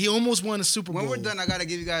 Anyway, he almost won a Super Bowl. When we're done, I gotta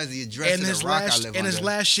give you guys the address And of his the rock I last live in his under.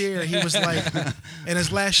 last year, he was like in his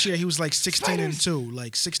last year, he was like 16-2,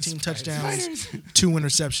 like 16 touchdowns, 2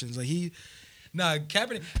 interceptions. Like he Nah,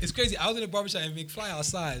 Kaepernick. It's crazy. I was in the barbershop and McFly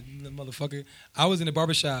outside, the motherfucker. I was in the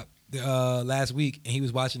barbershop last week and he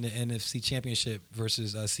was watching the NFC Championship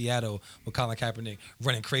versus Seattle with Colin Kaepernick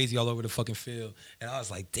running crazy all over the fucking field. And I was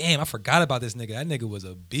like, damn, I forgot about this nigga. That nigga was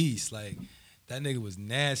a beast. Like, that nigga was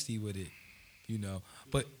nasty with it,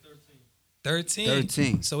 But 13.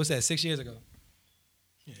 13. So what's that, 6 years ago?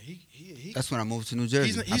 yeah, he That's when I moved to New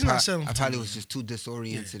Jersey. He's not settling I for probably $10 was just too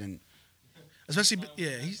disoriented and. especially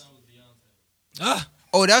he's Ah,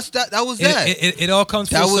 Oh, that was that. it all comes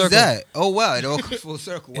full That was circle. that. Oh wow, it all comes full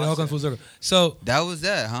circle. It all comes full circle. So That was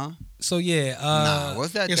that, huh? yeah. Nah,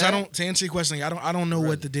 what's that? Yes, that? I don't. To answer your question, I don't know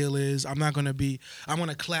what the deal is. I'm not gonna be. I'm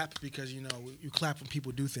gonna clap because you clap when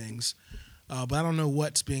people do things, but I don't know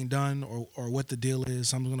what's being done or what the deal is.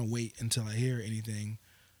 So I'm gonna wait until I hear anything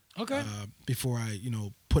Okay. before I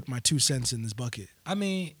put my 2 cents in this bucket. I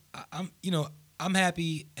mean, I'm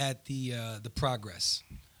happy at the progress.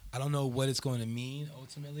 I don't know what it's going to mean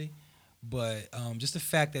ultimately, but just the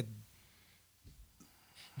fact that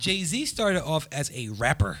Jay-Z started off as a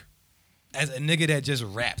rapper, as a nigga that just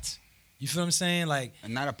rapped. You feel what I'm saying? Like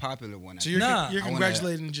And not a popular one. So you're Nah. you're I wanna-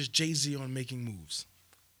 congratulating just Jay-Z on making moves.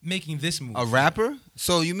 making this move. A rapper?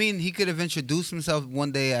 So you mean he could have introduced himself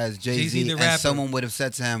one day as Jay-Z Jay-Z the and rapper. someone would have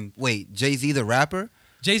said to him, wait, Jay-Z the rapper?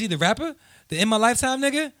 Jay-Z the rapper, the In My Lifetime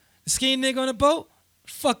nigga, the skinny nigga on the boat.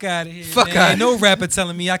 Fuck out of here. Fuck man. outta Ain't no rapper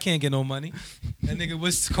telling me I can't get no money. That nigga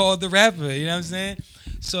was called the rapper. You know what I'm saying?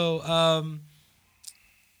 So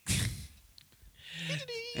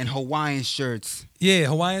In Hawaiian shirts. yeah,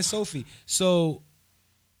 Hawaiian Sophie. So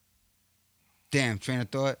Damn, train of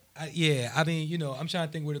thought. I mean, I'm trying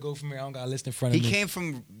to think where to go from here. I don't got a list in front He of me.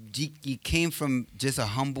 came from just a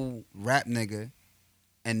humble rap nigga,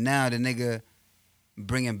 and now the nigga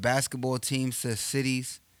bringing basketball teams to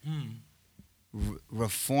cities,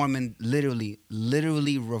 reforming literally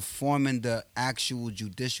reforming the actual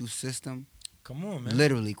judicial system. Come on, man.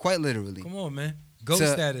 Literally, quite literally. Come on, man. Goat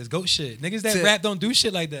To- status, goat shit. Niggas that to- rap don't do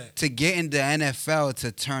shit like that. To get in the NFL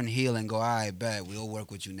to turn heel and go, all right, bet we'll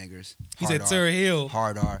work with you niggas. He Hard said R. Terry Hill.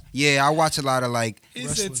 Hard R. Yeah, I watch a lot of like He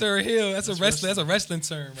Wrestling. said Terry Hill. That's a That's wrestling. That's a wrestling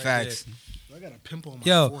term. Right facts. I got a pimple on my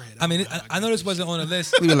Yo, forehead. I mean, don't know how I know got this wasn't on the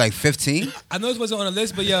list. We were like 15. I know this wasn't on the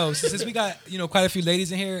list, but yo, since we got quite a few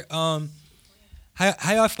ladies in here, how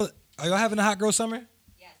y'all feel? Are y'all having a hot girl summer?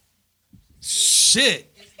 Yes. Shit.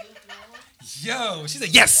 Yo, she said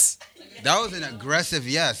yes. That was an aggressive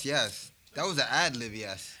yes. That was an ad lib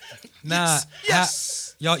yes. Nah.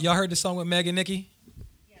 Yes. Y'all heard the song with Meg and Nicki?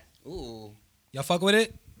 Ooh. Y'all fuck with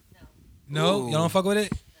it? No. Ooh. Y'all don't fuck with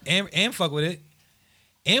it? Am fuck with it.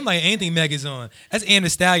 Am like anything Meg is on. That's Am the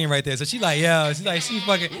Stallion right there. So she like, yo, she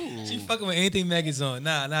fucking with anything Meg is on.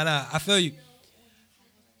 Nah. I feel you.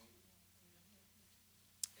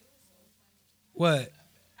 What?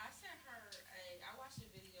 I sent her I watched a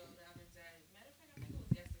video the other day. Matter of fact, I think it was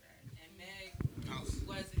yesterday. And Meg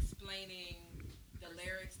was explaining the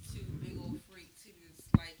lyrics to Big Ol' Freak to this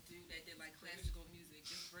like dude that did like classical music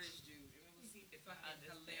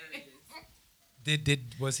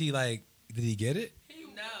Was he like? Did he get it?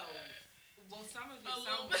 No. Well, some of it, a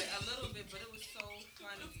little bit, but it was so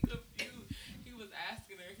funny. Confused. He was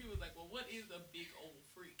asking her. He was like, "Well, what is a big old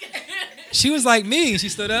freak?" She was like me. She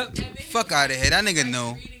stood up. And then he Fuck was, out of here. That like, nigga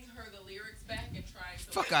knew. reading her the lyrics back and trying to.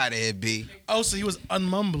 Fuck out of here, B. Oh, so he was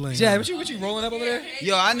unmumbling. Yeah, what you rolling up over there?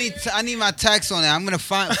 Yo, I need my tax on that. I'm gonna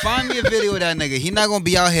find me a video of that nigga. He not gonna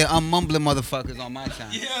be out here unmumbling motherfuckers on my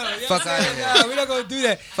time. Fuck out of here. Nah, we're not gonna do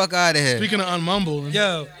that. Fuck out of here. Speaking of unmumbling,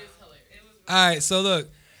 Yo. All right, so look,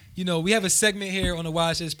 we have a segment here on the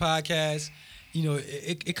Watch This podcast.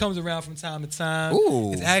 It comes around from time to time.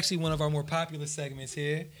 Ooh. It's actually one of our more popular segments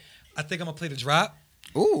here. I think I'm gonna play the drop.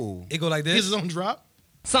 Ooh. It go like his this. own drop.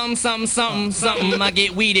 Something, I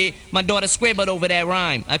get weeded. My daughter scribbled over that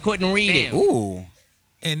rhyme. I couldn't read it. Ooh.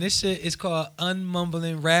 And this shit is called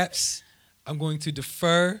Unmumbling Raps. I'm going to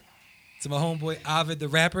defer to my homeboy Ovid the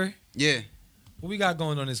rapper. Yeah. What we got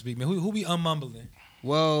going on this week, man? Who we unmumbling?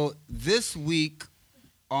 Well, this week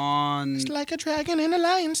on It's like a dragon in a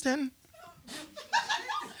lion's den.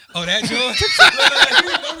 Oh, that joint?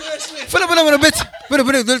 put up a bitch.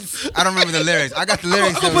 I don't remember the lyrics. I got the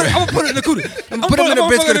lyrics. I'm gonna put it in the cooter. I'm put 'em in the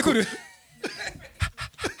bitch.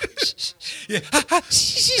 Yeah.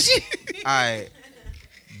 All right.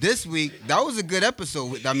 This week, that was a good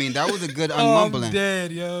episode. I mean, that was a good Oh, unmumbling. I'm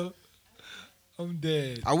dead, yo. I'm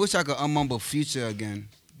dead. I wish I could unmumble Future again.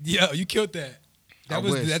 Yo, you killed that. I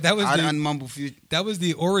wish. I'd unmumble Future. That was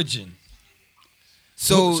the origin.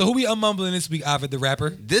 So who we unmumbling this week, Ovid the rapper?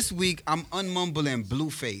 this week, I'm unmumbling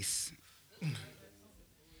Blueface.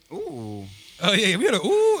 Ooh. Oh yeah, we had a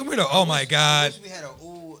ooh, we had a oh my god. We had a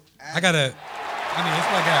ooh. I gotta. It's my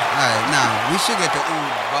All guy. right, now we should get the ooh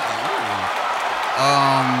button.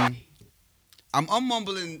 I'm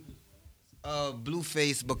unmumbling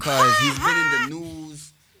Blueface because he's been in the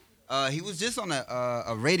news. He was just on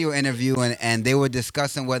a radio interview and they were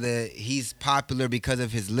discussing whether he's popular because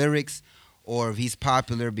of his lyrics or if he's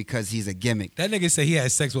popular because he's a gimmick. That nigga said he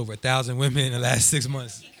had sex with over 1,000 women in the last 6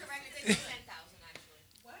 months. He corrected it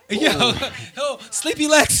to 10,000, actually. Yo, Sleepy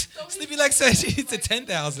Lex said she's to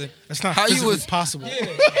 10,000. That's not How you physically was- possible.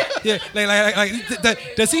 Yeah,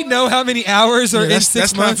 does he know how many hours are in that's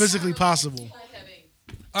 6 not months? physically possible.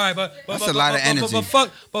 All right, but That's a lot of energy.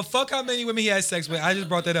 But fuck how many women he had sex with. I just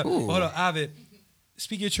brought that up. Ooh. Hold on, Ovid.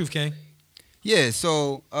 Speak your truth, King. Yeah,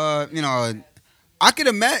 so I could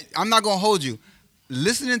imagine. I'm not gonna hold you.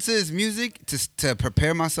 Listening to his music to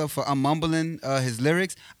prepare myself for unmumbling his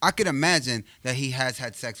lyrics, I could imagine that he has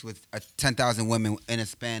had sex with 10,000 women in a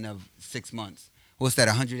span of 6 months. What's that?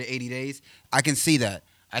 180 days? I can see that.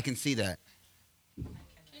 Can you see that?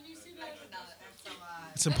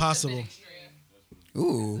 It's impossible.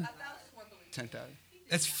 Ooh, 10,000.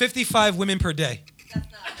 That's 55 women per day.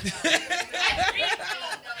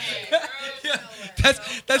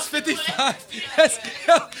 That's 55.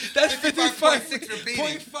 That's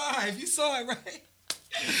 55.5. You saw it, right?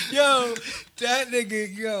 Yo, that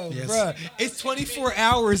nigga, Yes. bruh. It's 24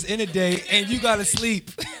 hours in a day, and you gotta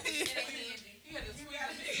sleep.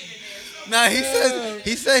 Nah, he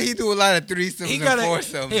said he do a lot of threesomes He and got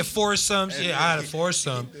foursomes. Yeah, foursomes. Yeah, I had a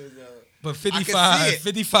foursome. But see 55, it.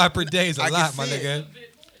 55 per day is a I can lot, my see it. nigga.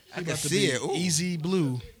 I can see it. Ooh. Easy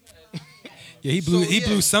blue. Yeah, he blew. So, he yeah.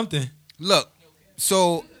 blew something. Look,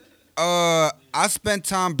 so I spent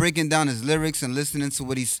time breaking down his lyrics and listening to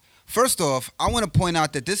what he's. First off, I want to point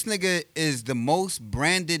out that this nigga is the most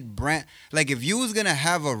branded brand. Like, if you was gonna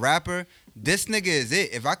have a rapper, this nigga is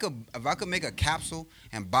it. If I could make a capsule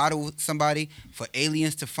and bottle somebody for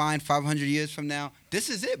aliens to find 500 years from now, this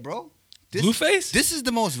is it, bro. Blueface? This is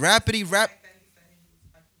the most rapidy rap.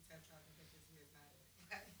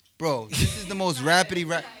 Bro, this is the most rapidy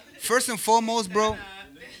rap. First and foremost, bro.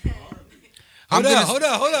 Hold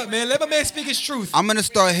up, man. Let my man speak his truth. I'm gonna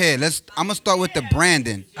start here. I'm gonna start with the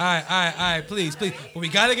branding. All right, please. But we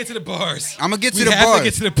gotta get to the bars. I'm gonna get to We the have bars. to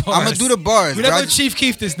get to the bars. I'm gonna do the bars. We're not bro. gonna Chief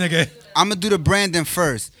Keef this nigga. I'm gonna do the branding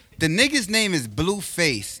first. The nigga's name is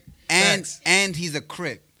Blueface, Facts. and he's a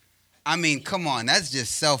Crip. I mean, come on, that's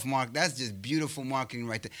just self-mark. That's just beautiful marketing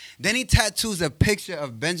right there. Then he tattoos a picture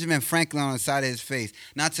of Benjamin Franklin on the side of his face.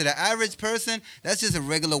 Now, to the average person, that's just a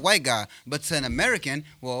regular white guy. But to an American,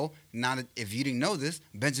 well, if you didn't know this,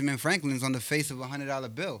 Benjamin Franklin's on the face of a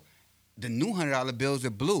 $100 bill. The new $100 bills are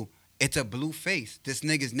blue. It's a blue face. This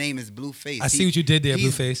nigga's name is Blueface. I see what you did there,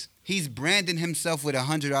 Blueface. He's branding himself with a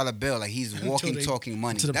 $100 bill, like he's walking, talking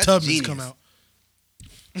money. Until the That's Tubmans genius. come out.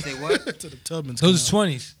 Say what? Until the Tubmans Those come are out.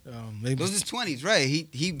 20s. Maybe Those is 20s, right?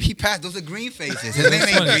 He passed. Those are green faces. His name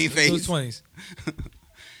ain't green Those face. 20s.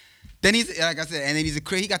 Then he's like I said, and then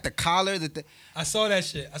he got the collar. I saw that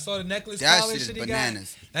shit. I saw the necklace That collar shit is shit he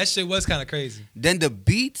bananas. got. That shit was kind of crazy. Then the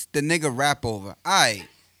beats the nigga rap over. Aight.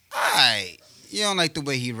 You don't like the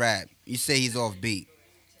way he rap. You say he's off beat.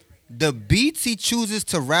 The beats he chooses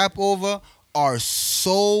to rap over are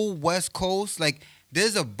so West Coast. Like,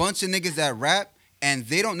 there's a bunch of niggas that rap, and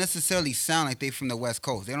they don't necessarily sound like they from the West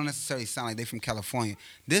Coast. They don't necessarily sound like they from California.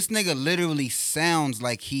 This nigga literally sounds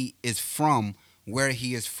like he is from where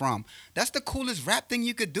he is from. That's the coolest rap thing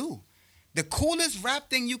you could do. The coolest rap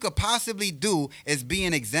thing you could possibly do is be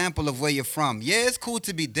an example of where you're from. Yeah, it's cool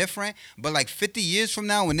to be different, but like 50 years from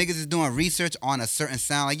now when niggas is doing research on a certain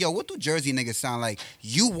sound, like, yo, what do Jersey niggas sound like?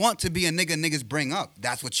 You want to be a nigga niggas bring up.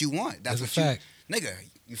 That's what you want. That's That's what a you... fact. Nigga,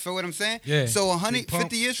 you feel what I'm saying? Yeah. So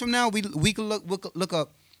 50 years from now, we could look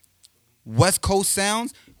up West Coast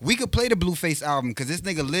sounds. We could play the Blueface album because this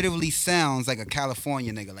nigga literally sounds like a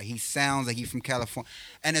California nigga. Like, he sounds like he from California.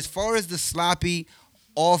 And as far as the sloppy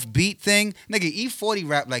off-beat thing, nigga, E40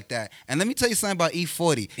 rap like that. And let me tell you something about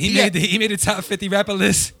E40. He made the top 50 rapper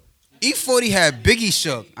list. E40 had Biggie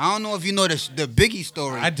shook. I don't know if you know the Biggie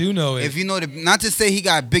story. I do know it. If you know not to say he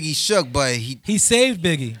got Biggie shook, but he saved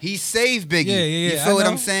Biggie. He saved Biggie. Yeah. You I feel what know.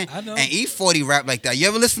 I'm saying? I know. And E40 rap like that. You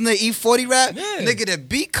ever listen to E40 rap? Yeah. Nigga, the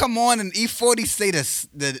beat come on and E40 say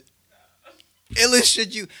the illest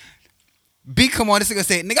shit you... Beat come on, this nigga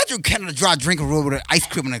say, nigga, I drink Canada Dry drink a roll with an ice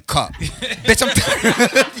cream in a cup. Bitch, I'm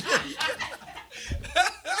tired.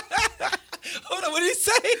 Hold on, what did he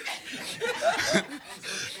say?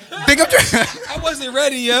 Big up. I wasn't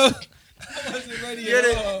ready, yo. I wasn't ready at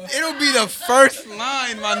all. It'll be the first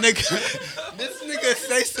line, my nigga. This nigga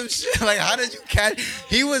say some shit like, how did you catch?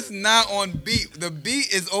 He was not on beat. The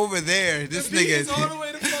beat is over there. This The beat nigga is all the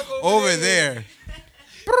way the fuck over there.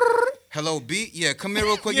 Hello, beat? Yeah, come here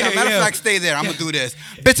real quick. Yeah, Matter yeah. of fact, stay there. I'm gonna do this.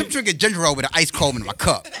 Bitch, I'm drinking ginger ale with an ice cold in my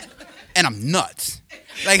cup. And I'm nuts.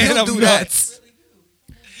 Like, he'll And I'm do nuts.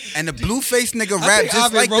 that. And the Blueface nigga I rap think just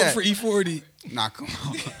Ovid like wrote that. for E40. Nah, come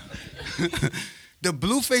on. The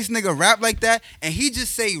Blueface nigga rap like that, and he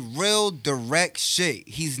just say real direct shit.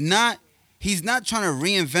 He's not trying to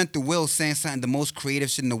reinvent the wheel saying something the most creative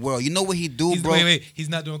shit in the world. You know what he do, bro? Wait. He's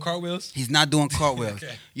not doing cartwheels? He's not doing cartwheels.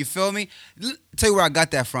 Okay. You feel me? Tell you where I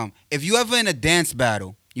got that from. If you ever in a dance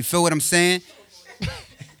battle, you feel what I'm saying?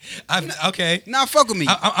 Okay. Nah, fuck with me.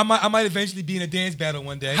 I might eventually be in a dance battle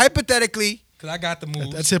one day. Hypothetically, Because I got the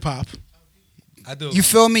moves. That's hip hop. I do. you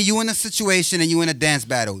feel me? You in a situation and you in a dance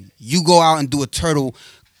battle. You go out and do a turtle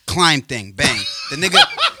climb thing. Bang. The nigga...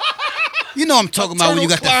 You know what I'm talking about when you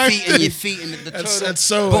got turtle the feet and your feet and the turtle. That's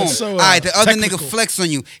so- Boom. that's so, All right, the other technical. nigga flex on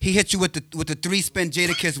you. He hit you with the 3-spin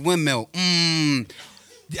Jadakiss windmill.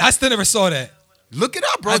 I still never saw that. Look it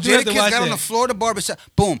up, bro. I do have to Jadakiss watch got on that. the floor of the barbershop.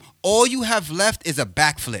 Boom. All you have left is a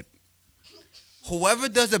backflip. Whoever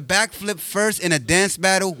does a backflip first in a dance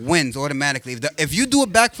battle wins automatically. If you do a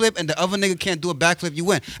backflip and the other nigga can't do a backflip, you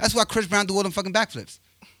win. That's why Chris Brown do all them fucking backflips.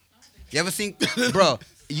 You ever seen, bro?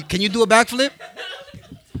 Can you do a backflip?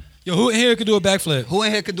 Yo, who in here could do a backflip? Who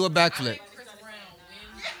in here could do a backflip?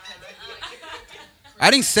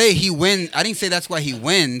 I didn't say he wins. I didn't say that's why he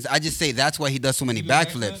wins. I just say that's why he does so many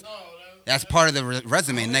backflips. That's part of the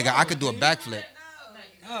resume, nigga. I could do a backflip.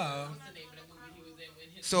 Oh.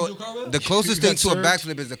 So the closest thing to a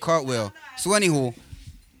backflip is a cartwheel. So anywho,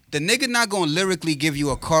 the nigga not gonna lyrically give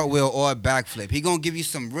you a cartwheel or a backflip. He gonna give you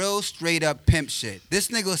some real straight up pimp shit. This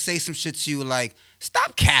nigga will say some shit to you like,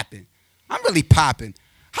 stop capping. I'm really popping.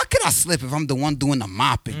 How can I slip if I'm the one doing the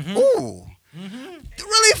mopping? Ooh.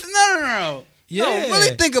 Really? No. Yeah. No,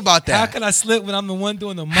 really think about that. How can I slip when I'm the one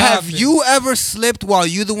doing the mopping? Have you ever slipped while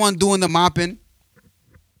you the one doing the mopping?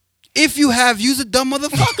 If you have, you's a dumb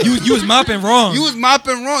motherfucker. You was mopping wrong. You was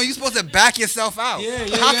mopping wrong. You supposed to back yourself out. Yeah,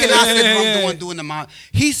 How can I slip if I'm the yeah. one doing the mop?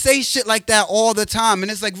 He say shit like that all the time, and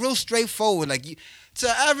it's like real straightforward. Like to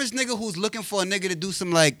an average nigga who's looking for a nigga to do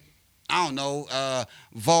some like, I don't know,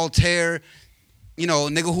 Voltaire, you know,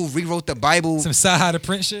 nigga who rewrote the Bible. Some Saha to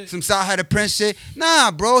print shit? Some Saha to print shit.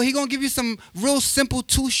 Nah, bro, he gonna give you some real simple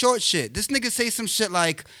too short shit. This nigga say some shit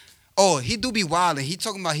like, oh, he do be wildin'. He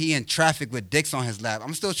talking about he in traffic with dicks on his lap.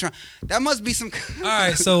 I'm still trying. That must be some. All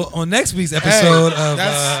right, so on next week's episode of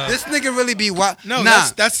This nigga really be wild. No, nah,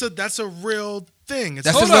 that's a real thing. It's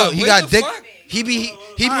that's Hold a real. up, He wait got the dick. fuck? He be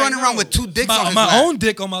running around with 2 dicks on his my lap. own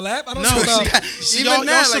dick on my lap. I don't No, know about. see, Even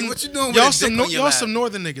that, like, what you doing with y'all a dick on your y'all lap? some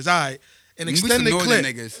northern niggas. All right, an We some extended northern clip.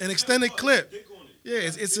 niggas. An extended clip. Yeah,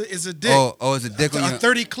 it's a dick. Oh, it's a dick on A your.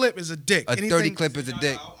 30 clip is a dick. A 30 clip is a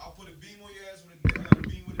dick. I'll put a beam on your ass with a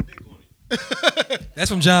beam with a dick on it. That's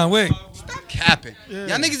from John Wick. Stop capping. Y'all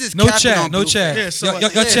niggas is No capping chat, on no Blueface. chat. Yeah, so Yo, like, yo,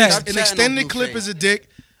 yeah, chat. stop an chatting extended on clip Blueface. is a dick.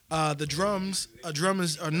 The drums,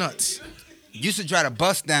 drummers are nuts. Used to try to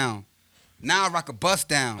bust down. Now I rock a bust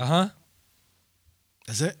down. Uh-huh.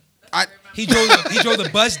 That's it. He drove the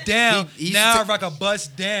bus down. He used Now to- I rock a bus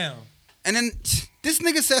down. And then this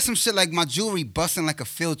nigga said some shit like my jewelry busting like a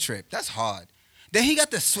field trip. That's hard. Then he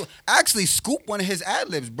got the actually Scoop one of his ad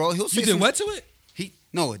libs, bro. He'll say You did some- what to it?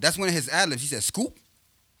 No, that's one of his ad libs. He said Scoop.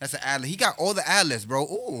 That's an ad lib. He got all the ad libs, bro.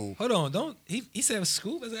 Ooh, Hold on, don't he said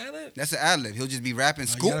Scoop as an ad-lib? that's an ad lib. He'll just be rapping You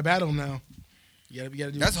Scoop. gotta battle him now. You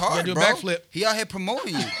gotta do. That's You hard, gotta do bro. a backflip. He out here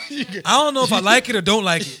promoting you. I don't know if I like it or don't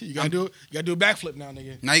like it. You gotta do a backflip now,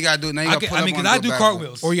 nigga. Now you gotta do it. Now you I gotta pull up mean, on because I the do back.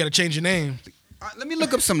 cartwheels. Or you gotta change your name. Let me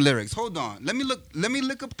look up some lyrics. Hold on. Let me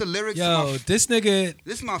look up the lyrics. to Yo, my- this nigga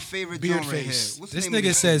this is my favorite Beard joint right face. here. What's the This name of nigga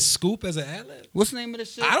this says shit? Scoop as an ad-lib. What's the name of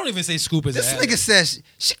this shit? I don't even say Scoop as an This ad-lib. nigga says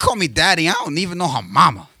she called me daddy. I don't even know her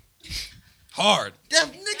mama. Hard. That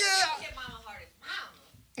nigga. Hit mama hard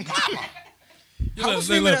as mama. Yo, How was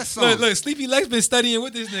the name of that song? Look, Sleepy Lex been studying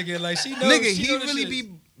with this nigga. Like she knows. Nigga, she he know the really shit.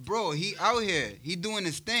 be, bro. He out here. He doing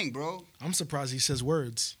his thing, bro. I'm surprised he says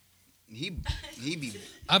words. He be.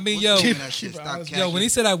 I mean, what's yo, the name of that shit? keep it Stop honest. yo, when he capping.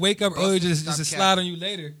 said I wake up Bro, early just stop to capping. slide on you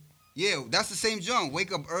later. Yeah, that's the same joint.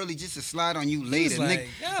 Wake up early just to slide on you He later. was like,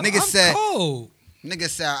 nigga I'm said. cold. Nigga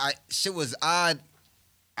said shit was odd.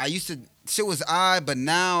 Shit was odd, but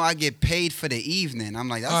now I get paid for the evening. I'm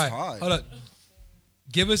like, that's All right, hard. hold up.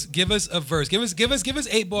 Give us a verse. Give us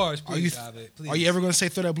 8 bars, Are you please. Ovid, please. Are you ever gonna say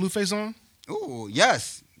throw that blue face on? Ooh,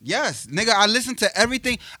 yes. Nigga, I listen to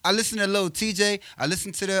everything. I listen to Lil TJ. I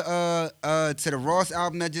listen to the Ross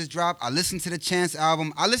album that just dropped. I listen to the Chance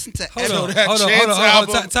album. I listen to Hold every- on, that hold on, Chance hold on, hold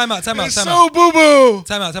on. album Time out. It's so boo boo.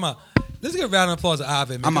 Time out. Let's give a round of applause to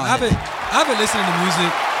Ovid, man. I'm out here. I've been listening to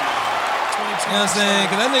music. You know what I'm saying?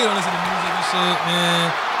 Because that nigga don't listen to music and shit, man.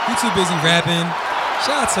 He too busy rapping.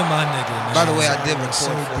 Shout out to my nigga, man. By the way, I did record So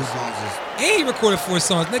 4 boo-boo. songs. And he recorded 4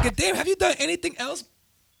 songs. Nigga, damn, have you done anything else?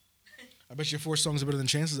 I bet your 4 songs are better than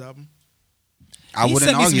Chance's album. I He wouldn't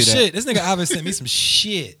sent me some argue that. shit. This nigga Ovid sent me some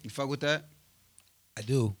shit. You fuck with that? I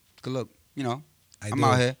do. Good look. You know, I'm do.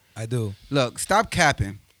 out here. I do. Look, stop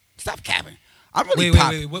capping. Stop capping. I'm really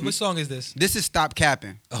popping. Wait. What song is this? This is Stop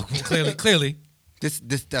Capping. Oh, clearly. That's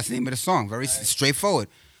the name of the song. Very straightforward.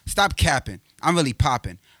 Stop capping. I'm really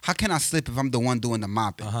popping. How can I slip if I'm the one doing the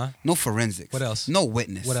mopping? Uh-huh. No forensics. What else? No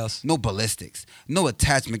witness. What else? No ballistics. No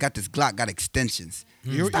attachment. Got this Glock. Got extensions.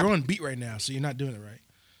 You're on beat right now, so you're not doing it right.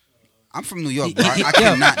 I'm from New York, bro. I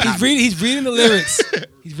cannot. not- He's reading the lyrics.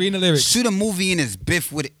 He's reading the lyrics. Shoot a movie in his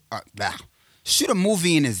biff with shoot a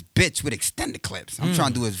movie in his bitch with extended clips. I'm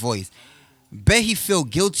trying to do his voice. Bet he feel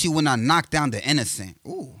guilty when I knock down the innocent.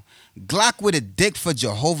 Ooh. Glock with a dick for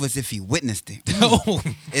Jehovah's if he witnessed it. Oh.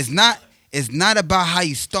 It's not about how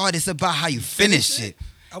you start, it's about how you finish it.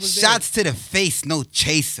 I was Shots to the face, no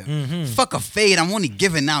chaser. Fuck a fade, I'm only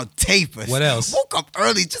giving out tapers. What else? Woke up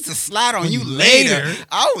early just to slide on you later. Later?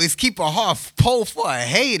 I always keep a hard pole for a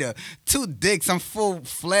hater. 2 dicks, I'm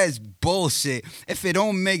full-fledged bullshit. If it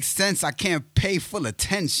don't make sense, I can't pay full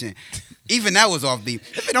attention. Even that was off beat.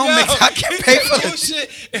 If it don't make sense, I can't pay full attention.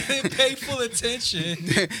 bullshit and then pay full attention.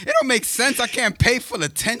 It don't make sense. I can't pay full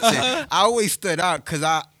attention. I always stood out because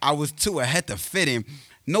I was too ahead to fit in.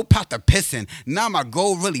 No pot to pissing. Now my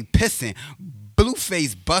goal really pissing.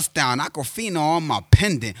 Blueface bust down. Aquafina on my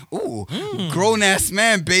pendant. Ooh, grown ass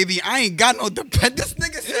man, baby. I ain't got no depend.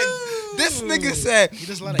 This nigga said,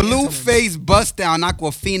 does a lot of Blueface bust down.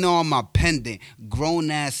 Aquafina on my pendant.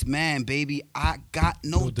 Grown ass man, baby. I got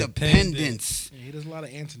no dependence. Yeah, he does a lot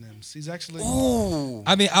of antonyms. He's actually. Ooh.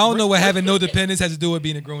 I mean, I don't know what having no dependence has to do with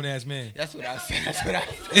being a grown ass man. That's what I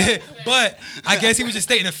said. But I guess he was just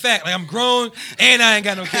stating a fact. Like, I'm grown and I ain't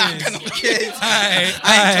got no kids. I ain't got no kids. I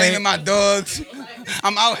I ain't claiming my dogs.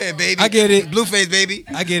 I'm out here, baby. I get it. Blueface, baby.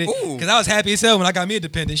 I get it. Ooh. Because I was happy as hell when I got me a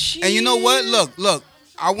dependent. Shit. And you know what? Look.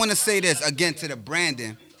 I want to say this again to the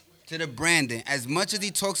Brandon. As much as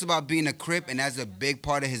he talks about being a Crip and that's a big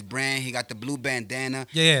part of his brand, he got the blue bandana.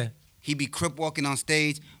 Yeah. He be Crip walking on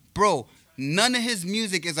stage. Bro, none of his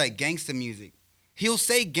music is like gangster music. He'll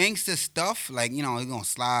say gangster stuff, like, you know, he's going to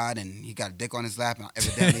slide and he got a dick on his lap and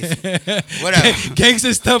evidently. Whatever.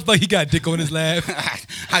 Gangster stuff like he got dick on his lap.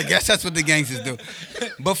 I guess that's what the gangsters do.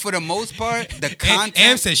 But for the most part, the And content...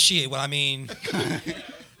 Am says shit. Well, I mean,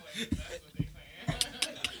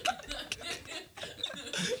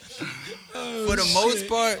 For the most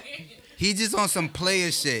part, he just on some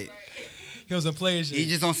player shit. he was a player shit. He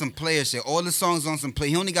just on some player shit. All the songs on some play.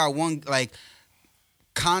 He only got one, like,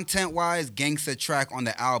 content-wise, gangster track on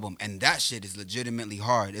the album. And that shit is legitimately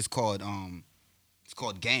hard. It's called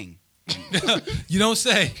Gang. You don't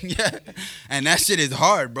say. Yeah. And that shit is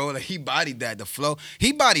hard, bro. Like, he bodied that. The flow.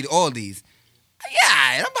 He bodied all these. Yeah,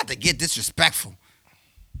 I'm about to get disrespectful.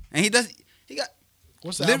 And he got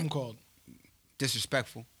What's the Lit- album called?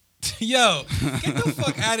 disrespectful. Yo, get the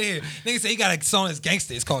fuck out of here. Nigga say he got a song that's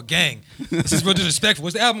gangster. It's called Gang. This is real disrespectful.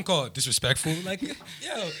 What's the album called? Disrespectful. Like, yo,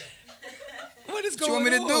 what is What you going want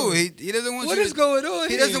me to on? do? He doesn't want What you is to, going on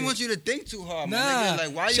He here? doesn't want you to think too hard, my Nah, nigga.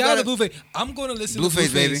 Like, why you shout out gotta... to Blueface. I'm going to listen Blueface,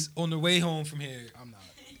 to baby. Blueface on the way home from here.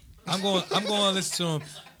 I'm going to listen to him.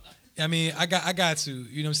 I mean, I got to.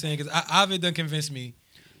 You know what I'm saying? Because Ovid done convinced me.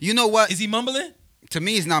 You know what? Is he mumbling? To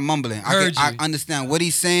me, he's not mumbling. Heard I you. understand what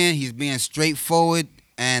he's saying. He's being straightforward,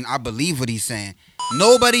 and I believe what he's saying.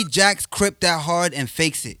 Nobody jacks Crip that hard and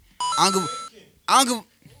fakes it. I don't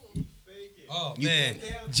give. Oh man,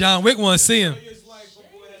 John Wick want to see him.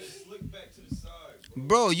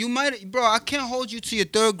 Bro, I can't hold you to your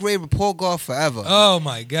third grade report card forever. Oh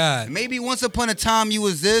my God. Maybe once upon a time you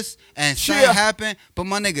was this and something happened, but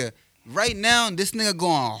my nigga, right now this nigga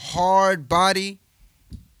going hard body.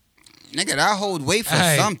 Nigga, that hold weight for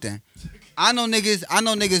Aight. something. I know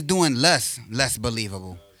niggas doing less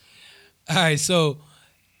believable. All right, so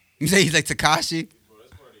You say he's like Tekashi?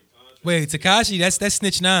 wait, Tekashi, that's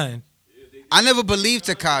Snitch 9. I never believed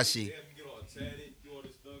Tekashi.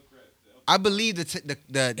 I believe the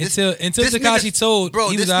Until this Tekashi nigga- told bro,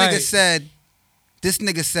 he this was nigga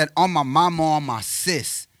alright. said on my mama, on my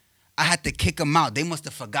sis, I had to kick him out. They must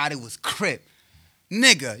have forgot it was Crip.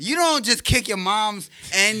 Nigga, you don't just kick your moms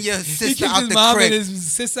and your He sister kicked out his the mom Crip. and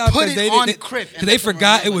his sister out Put because it on Crip. because they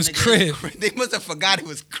forgot it was Crip. They must have forgot it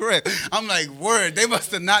was Crip. I'm like, word, they must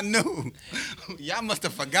have not knew. Y'all must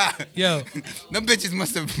have forgot. Yo. Them bitches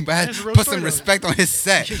must have That's a real put story, some though. respect on his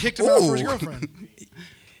set. He kicked him out for his Ooh. girlfriend.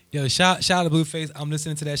 Yo, shout out to Blueface. I'm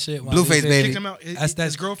listening to that shit. while Blueface, Blueface- baby. Kicked him out. That's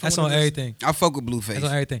His girlfriend that's on wanted his- everything. I fuck with That's on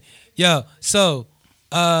Blueface. everything. Yo, so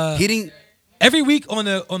He didn't. every week on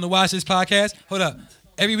the Watch This podcast. Hold up.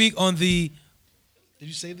 Every week on the Did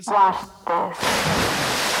you say this?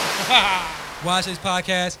 Watch This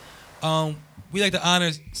podcast, we like to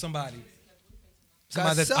honor somebody.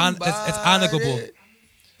 Somebody that's honorable.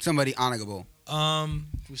 Somebody honorable.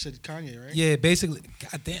 We said Kanye, right? Yeah, basically.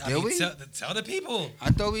 God damn. I Did mean, we? tell the people.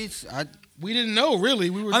 I thought We didn't know really.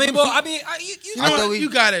 We were. You I you thought know what? we- You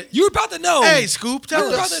got it. were about to know. Hey, Scoop, tell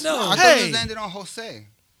You were us. about to know. I thought it Hey, was landed on Jose.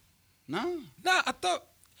 No. Nah, I thought.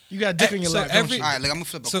 you got dick in your So lap. don't every- you? All right, look, I'm gonna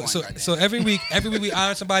flip a coin. goddamn. So every week we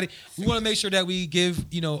honor somebody. We want to make sure that we give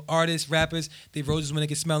artists, rappers, their roses when they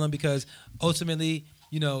can smell them, because ultimately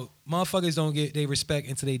motherfuckers don't get their respect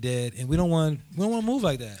until they dead, and we don't want to move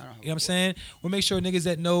like that. You know what I'm saying? We'll make sure niggas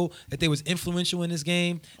that know that they was influential in this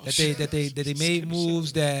game, that they made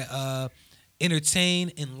moves that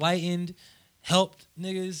entertained, enlightened, helped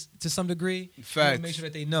niggas to some degree. We Facts. wanna make sure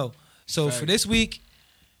that they know. So for Facts. this week.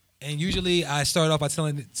 And usually I start off by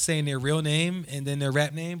saying their real name and then their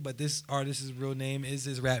rap name, but this artist's real name is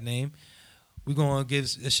his rap name. We're going to give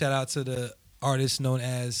a shout out to the artist known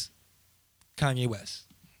as Kanye West.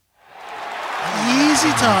 Easy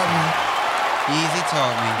taught Easy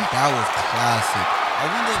taught me. That was classic. I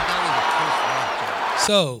wonder if that was a Chris Rock joke.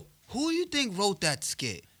 So, Who you think wrote that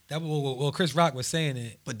skit? well, Chris Rock was saying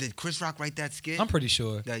it. But did Chris Rock write that skit? I'm pretty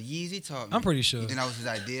sure. That Yeezy taught me. I'm pretty sure. You think that was his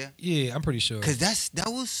idea? Yeah, I'm pretty sure. Cause that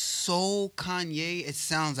was so Kanye. It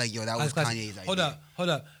sounds like that was Classic. Kanye's idea. Hold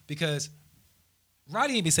up, because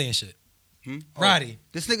Roddy ain't be saying shit. Hmm? Roddy.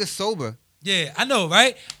 This nigga's sober. Yeah, I know,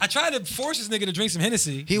 right? I tried to force this nigga to drink some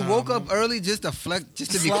Hennessy. He woke up early just to just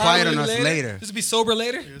to be Slide quiet on you us later. Just to be sober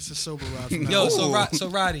later. me. It's a sober ride. From now Yo, on. so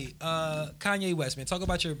Roddy, Kanye West, man, talk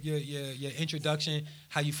about your introduction,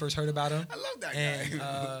 how you first heard about him. I love that and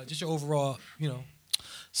guy. just your overall,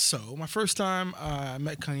 So my first time I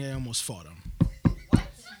met Kanye, I almost fought him.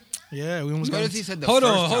 Yeah, we almost What got. if he said the Hold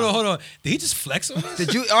first on. time? Did he just flex on us?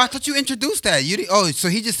 Did you? Oh, I thought you introduced that. So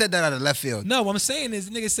he just said that out of left field. No, what I'm saying is,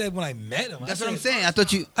 the nigga said when I met him. That's what I'm saying. I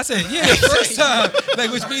thought you. I said, yeah, the first time, like,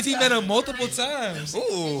 which means he met him multiple times.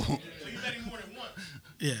 Ooh,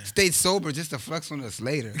 Yeah. stayed sober just to flex on us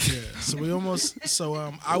later. Yeah. So we almost.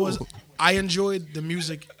 So I enjoyed the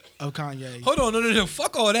music of Kanye. Hold on, no,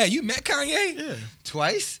 fuck all that. You met Kanye? Yeah.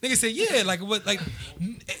 Twice? Nigga said, yeah, like what? Like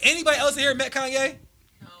anybody else here met Kanye?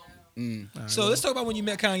 So let's talk about when you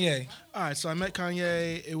met Kanye. All right. So I met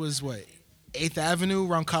Kanye. It was what 8th Avenue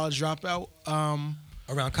around College Dropout.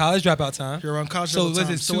 Around college dropout time. Here around College So Dropout. was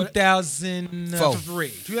time. it So what- 2003?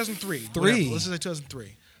 2003. Three. Whatever. Let's just say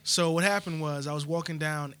 2003. So what happened was I was walking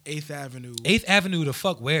down 8th Avenue, 8th Avenue to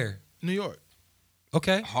fuck where? New York.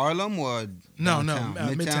 Okay. Harlem or No, downtown?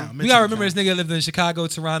 Midtown. We gotta remember this nigga lived in Chicago,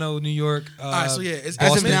 Toronto, New York. All right, so yeah, it's As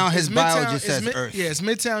of it's mid- now, his it's bio Midtown- just it's says Earth. Yeah, it's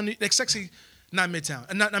Midtown. It's actually not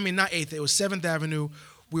Midtown. Not 8th. It was 7th Avenue,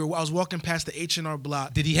 I was walking past the H&R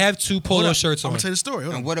Block. Did he have two Hold polo up, shirts I'm on? gonna tell you the story.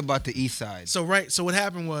 Hold And on. what about the East Side? So what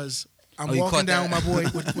happened was I'm Oh, you walking caught down that?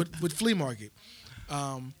 with my boy with Flea Market.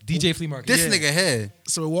 DJ Flea Market. This Yeah. nigga here.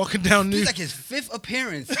 So we're walking down New. He's like his 5th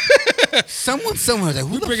appearance. Someone somewhere like,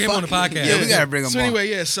 who the bring him fuck? on the podcast. Yeah, we gotta bring him So on. anyway,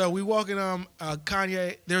 yeah. So we walking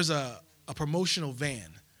Kanye. There's a promotional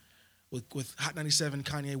van with Hot 97,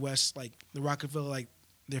 Kanye West, like the Rockefeller, like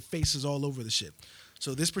their faces all over the shit.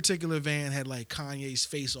 So this particular van had like Kanye's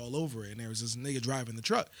face all over it, and there was this nigga driving the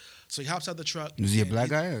truck. So he hops out the truck. Was he a and black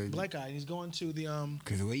guy or- Black guy, and he's going to the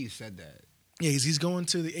Because the way you said that. yeah, he's going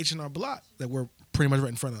to the H&R Block that we're pretty much right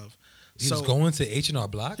in front of. He was going to H&R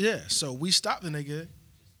Block? Yeah, so we stopped the nigga.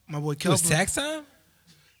 My boy It was Kelvin. tax time?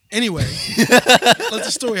 Anyway, let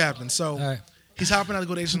the story happen. So All right. he's hopping out to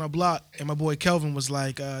go to H&R Block, and my boy Kelvin was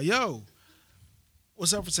like, yo,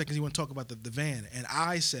 what's up for a second? He want to talk about the van. And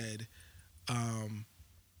I said,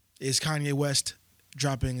 is Kanye West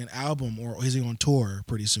dropping an album or is he on tour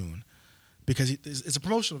pretty soon? Because it's a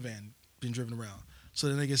promotional van being driven around.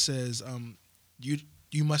 So the nigga says,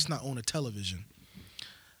 you must not own a television.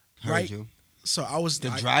 Heard Right? you. So I was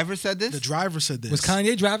The driver said this? The driver said this. Was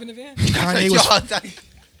Kanye driving the van?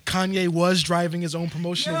 Kanye was driving his own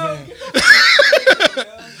promotional van.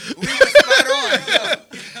 We were spot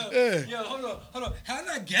on. Yo, hold on. How did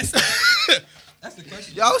I guess that? That's the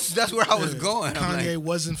question. Yo, that's where I was going. I'm Kanye like,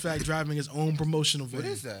 was in fact driving his own promotional van. what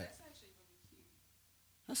is that?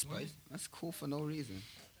 That's spicy. That's cool for no reason.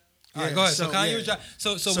 All right, go ahead. So, Kanye yeah. was driving.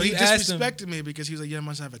 So So when he you asked him, disrespected me because he was like, "Yeah, I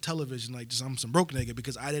must have a television." Like, just I'm some broke nigga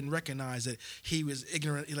because I didn't recognize that he was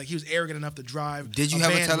ignorant. Like, he was arrogant enough to drive. Did you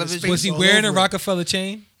have a van with his television? face was he all wearing a over it. Rockefeller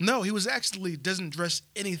chain? No, he was actually doesn't dress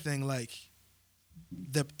anything like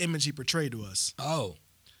the image he portrayed to us. Oh.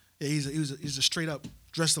 Yeah, he's a straight up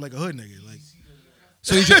dressed like a hood nigga. Like,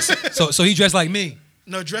 So he dressed, so he dressed like me.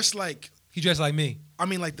 no, dressed like He dressed like me. I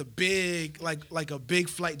mean, like the big, like a big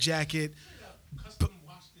flight jacket.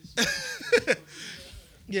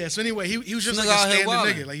 Yeah. So anyway, he was just Nigga like a out here standard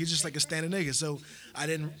wildin'. nigga. Like he's just like a standard nigga. So I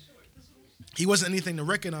didn't. He wasn't anything to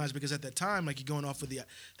recognize because at that time, like you're going off of the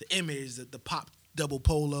image, the pop double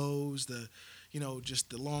polos, just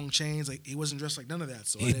the long chains. Like he wasn't dressed like none of that.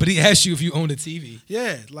 So I didn't- But he asked you if you owned a TV.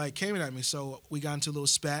 yeah, like came at me. So we got into a little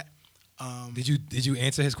spat. Did you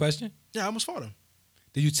answer his question? Yeah, I almost fought him.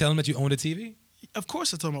 Did you tell him that you owned a TV? Of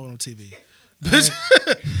course, I told him I was on TV.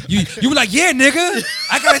 You were like, yeah, nigga,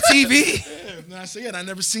 I got a TV. And I said, yeah, and I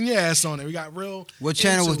never seen your ass on it. We got real. What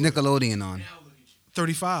channel was into it. Nickelodeon on?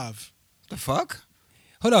 35. The fuck?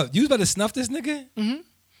 Hold up, you was about to snuff this nigga?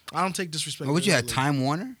 I don't take disrespect. What you very had? lightly. Time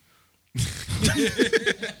Warner?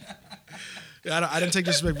 Yeah, I didn't take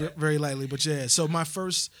disrespect very lightly, but yeah. So my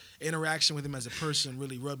first interaction with him as a person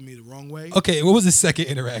really rubbed me the wrong way. Okay, what was the second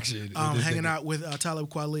interaction? with this Hanging nigga? out with Talib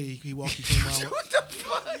Kweli, he came around.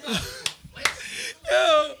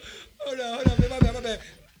 Yo, hold on, my bad.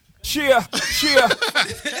 Cheer. All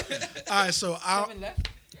right, so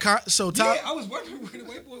Yeah, I was wondering where the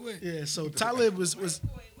white boy went. yeah, so Talib was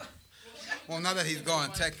Well, now that he's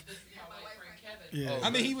gone, tech. yeah. I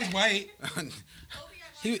mean, he was white.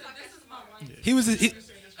 He was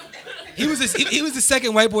the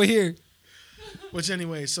second white boy here. Which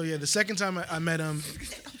anyway, so yeah, the second time I met him,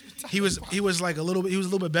 he was like a little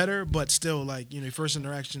bit better, but still like first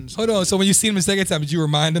interactions. Hold on. So when you see him the second time, did you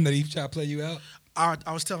remind him that he tried to play you out? I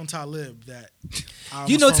was telling Talib that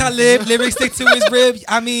You know, Talib lyrics stick to his rib.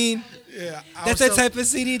 I mean, Yeah, that's that type of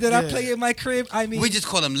CD that I Yeah. play in my crib. I mean, We just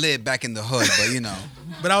call him Lib back in the hood, but you know.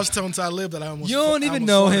 But I was telling Talib that I almost you don't I even almost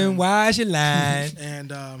know fought him. Why is you lying?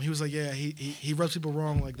 And he was like, yeah, he rubs people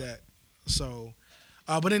wrong like that. So,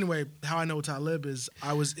 but anyway, how I know Talib is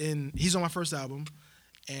he's on my first album,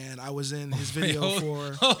 and I was in his video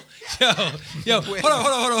for. Yo, hold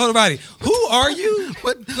on, buddy. Who are you?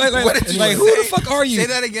 What Like, what did you like say? who the fuck are you? Say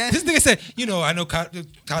that again. This nigga said, I know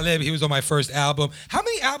Talib. He was on my first album. How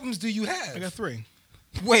many albums do you I have? got 3.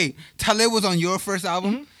 Wait, Talib was on your first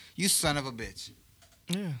album? You son of a bitch.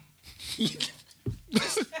 Yeah.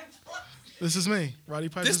 This is me, Roddy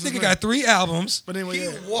Piper. This is nigga me. got 3 albums. But anyway, He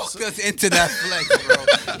yeah. walked us into that flex, bro.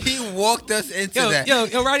 He walked us into that.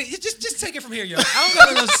 Yo, Roddy, just take it from here, yo. I don't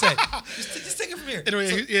got nothing else to say. Just take it from here. Anyway,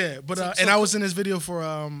 So, yeah. But so- and I was in his video for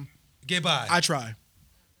get by. I Try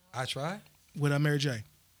I try. with Mary J.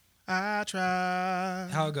 I try.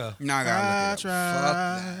 How it go? Nah, I gotta look it up. Fuck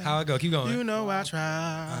that. How it go? Keep going. You know I try.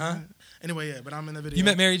 Uh-huh. Anyway, yeah. But I'm in the video. You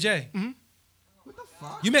met Mary J. What the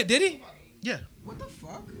fuck? You met Diddy. Yeah. What the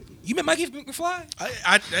fuck? You met Mikey McFly.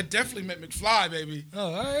 I definitely met McFly, baby.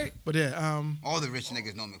 Oh, all right. But yeah. All the rich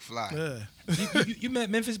niggas know McFly. Yeah. You met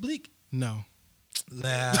Memphis Bleak. No.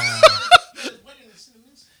 Nah.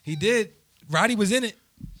 He did. Roddy was in it.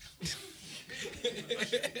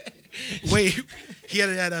 Wait, he had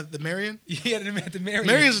it at the Marion? Yeah, at the Marion.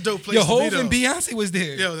 Marion's a dope place Yo, to Hov be, and though. Beyonce was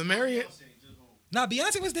there. Yo, the Marion. Nah,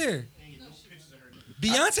 Beyonce was there.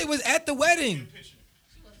 Beyonce was at the wedding.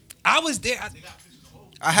 I was there.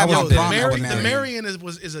 I have Yo, my the bomb at Marion, Marion. the Marion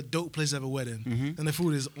is a dope place to have a wedding, and the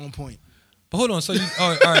food is on point. But hold on, so you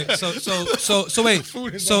all right, so wait,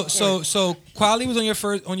 so Quali was on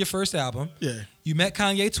your first album. Yeah. You met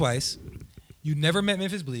Kanye twice. You never met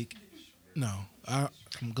Memphis Bleak. No, I'm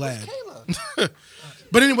glad.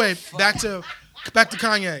 But anyway, back to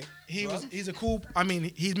Kanye. He's a cool. I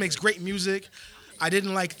mean, he makes great music. I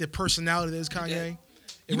didn't like the personality that is Kanye.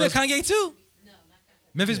 You met Kanye too? No, not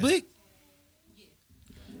Kanye. Memphis Bleak?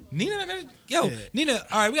 Nina, yo, Yeah. Nina.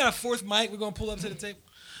 All right, we got a fourth mic. We're gonna pull up to the table.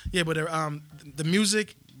 Yeah, but the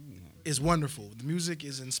music is wonderful. The music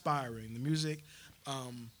is inspiring. The music,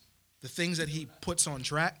 the things that he puts on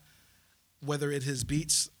track, whether it's his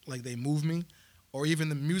beats, like they move me, or even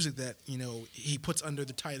the music that he puts under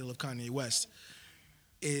the title of Kanye West,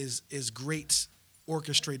 is great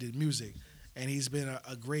orchestrated music, and he's been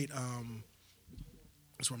a great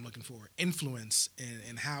that's what I'm looking for, influence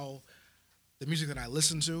in how the music that I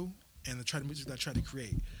listen to and the music that I try to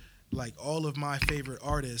create. Like all of my favorite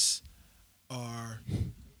artists are,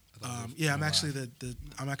 I'm actually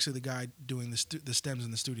the guy doing the stems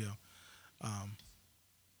in the studio.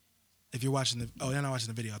 If you're watching you're not watching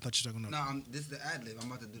the video. I thought you were talking about. No, this is the ad lib. I'm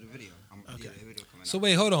about to do the video. Okay. Yeah, the video coming So out.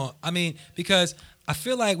 wait, hold on. I mean, because I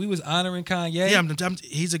feel like we was honoring Kanye. Yeah,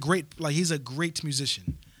 he's a great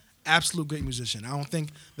musician, absolute great musician. I don't think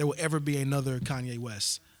there will ever be another Kanye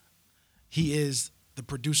West. He is the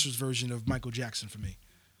producer's version of Michael Jackson for me.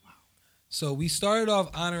 So we started off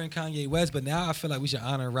honoring Kanye West, but now I feel like we should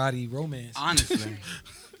honor Roddy Romance. Honestly,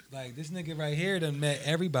 Like this nigga right here done met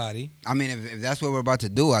everybody. I mean, if that's what we're about to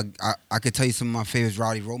do, I could tell you some of my favorite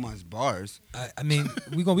Rowdy Romance bars. I mean,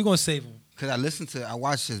 we gonna save him. Cause I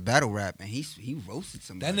watched his battle rap and he roasted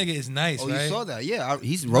somebody. That nigga is nice, Oh, right? you saw that? Yeah,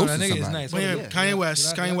 he's No, roasted that nigga is somebody. nice. But yeah, Yeah.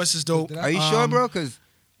 Kanye West is dope. Are you sure, bro? Cause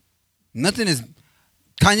nothing is.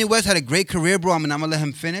 Kanye West had a great career, bro. I mean, I'm gonna let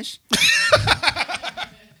him finish.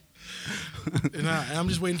 And I'm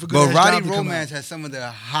just waiting for good. But Ass Roddy Job to come Romance out. has some of the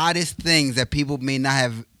hottest things that people may not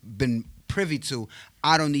have been privy to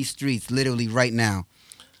out on these streets, literally right now.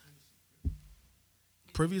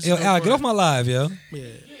 Previous. Yo, Al, get off my live, yo. Yeah,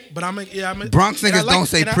 but Bronx and I niggas don't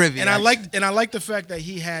say privy, And I like the fact that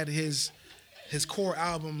he had his core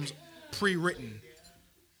albums pre-written,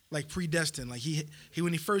 like predestined. Like he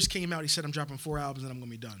when he first came out, he said, "I'm dropping 4 albums and I'm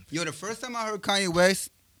gonna be done." Yo, the first time I heard Kanye West,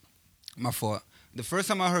 my fault. The first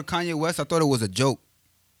time I heard Kanye West, I thought it was a joke.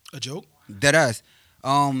 A joke? Deadass.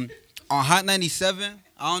 On Hot 97,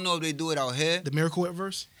 I don't know if they do it out here, The Miracle Whip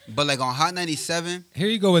verse? but like on Hot 97, Here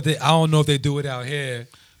you go with it. I don't know if they do it out here.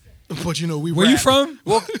 But we Where you rap. from?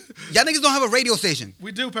 well, y'all niggas don't have a radio station.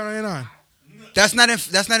 We do, Power 99. That's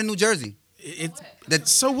not in New Jersey.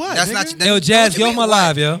 So what? That's nigga? not. Yo, Jazz, what get you off my mean,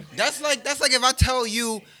 live, what? yo. That's like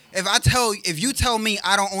if you tell me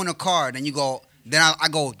I don't own a car, then you go, then I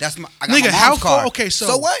go, I got Nigga, my how mom's far? car. Okay,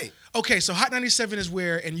 so what? Okay, so Hot 97 is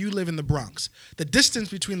where, and you live in the Bronx. The distance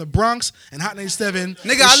between the Bronx and Hot 97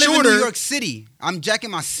 Nigga, is I live shorter. in New York City. I'm jacking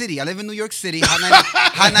my city. I live in New York City.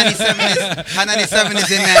 Hot 97 is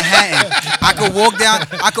in Manhattan. I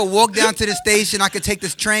could walk down to the station. I could take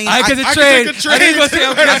this train. I can take a I train. can take a train. I think you gonna say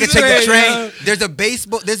I could take the train. yo. There's a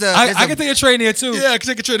baseball. I can take a train there too. Yeah, I can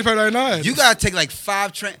take a train to Power 99. You gotta take like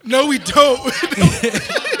 5 trains. No, we don't.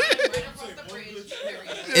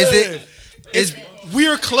 We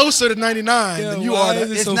are closer to 99 Yo, than you why are.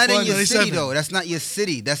 is it It's so not in funny? your city 97. though. That's not your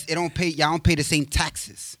city. Y'all don't pay the same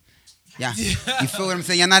taxes. Yeah. You feel what I'm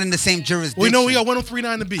saying? You're not in the same jurisdiction. We know we got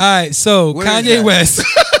 1039 to beat. All right, so Where is Kanye that? West.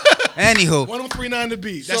 Anywho. 1039 to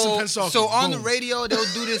beat. That's in Pensacola. So on the Boom. radio, they'll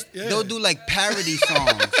do this. Yeah. They'll do like parody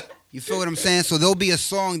songs. You feel what I'm saying? So there'll be a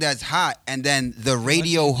song that's hot, and then the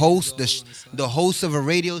radio host, the host of a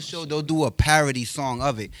radio show, they'll do a parody song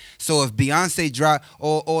of it. So if Beyonce drop,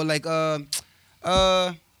 or like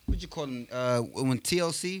what you call them? When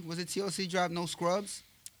TLC dropped No Scrubs,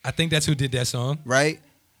 I think that's who did that song. right?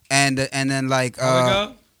 And then like There we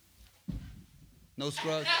go. No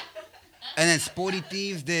Scrubs, and then Sporty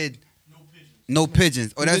Thieves did No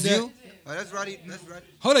Pigeons. Oh, that's did that? you? Oh, that's Roddy. That's Roddy.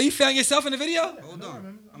 Hold on, you found yourself in the video? Hold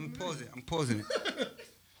on. I'm pausing it.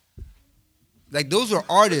 Like those were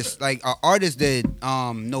artists. Like artists did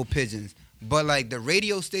No Pigeons. But like the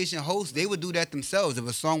radio station hosts, they would do that themselves. If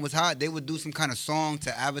a song was hot, they would do some kind of song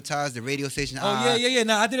to advertise the radio station. Oh yeah.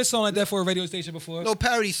 Nah, I did a song like that for a radio station before. No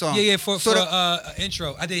parody song. Yeah, for So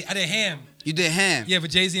intro. I did Ham. you did Ham. Yeah, for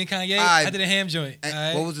Jay-Z and Kanye. Alright. I did a Ham joint. And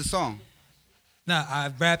alright? what was the song? Nah,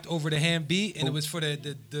 I rapped over the hand beat, and it was for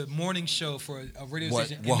the morning show for a radio What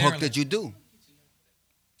station. in what hook Maryland. did you do?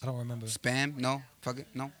 I don't remember. Spam? No. Fuck it.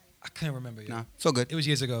 No. I can't remember. No. So good. It was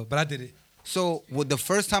years ago, but I did it. So the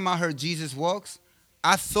first time I heard Jesus Walks,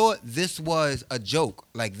 I thought this was a joke.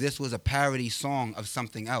 Like this was a parody song of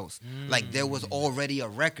something else. Like there was already a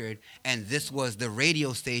record and this was the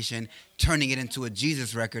radio station turning it into a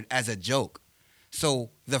Jesus record as a joke. So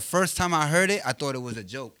the first time I heard it, I thought it was a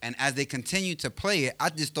joke. And as they continued to play it, I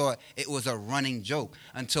just thought it was a running joke.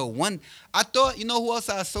 Until I thought, you know who else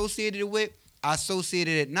I associated it with? I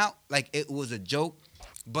associated it not like it was a joke,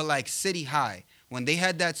 but like City High. When they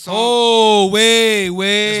had that song. Oh, wait.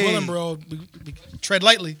 It's Willem, bro. We tread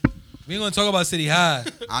lightly. We ain't gonna talk about City High.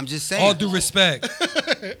 I'm just saying. All due respect.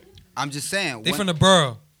 I'm just saying. They from the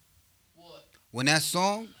borough. When that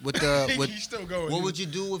song with the with, He's still going. what would you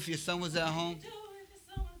do if your son was at home?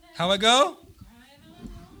 How it go?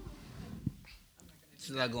 This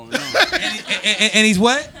is like going on. And he's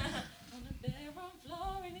what? On the bedroom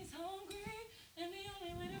floor and he's hungry, and the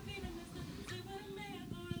only way to feed him is to sleep with a man,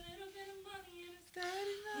 throw a little bit of money in his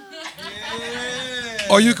daddy's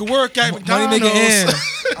Or you could work at Money McDonald's. making M.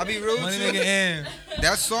 I'll be real Money with you. making M.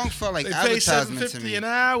 That song felt like They pay advertisement to $7.50 me. an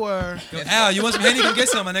hour. Yo, Al, you want some Henny? Come get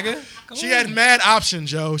some, my nigga. Come She on. had mad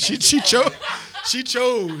options, yo. She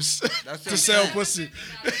chose That's what to I'm sell saying. pussy.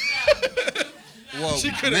 Whoa, She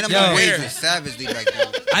could've- minimum Yo. wage was savagely back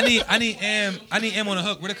then. I need M on the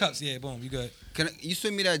hook. Where the cups? Yeah, boom, you good. You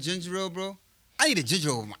swing me that ginger ale, bro? I need a ginger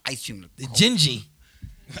ale with my ice cream. The Gingy.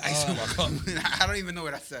 Ice cream, my cup. I don't even know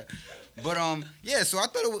what I said. But yeah. So I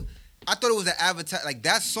thought it was an advertise. Like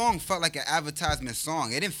that song felt like an advertisement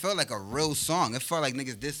song. It didn't feel like a real song. It felt like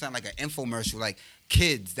niggas did sound like an infomercial. Like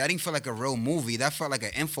kids. That didn't feel like a real movie. That felt like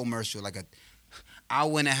an infomercial. Like a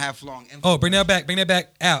hour and a half long. Oh, bring that back.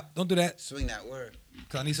 Out. Don't do that. Swing that word.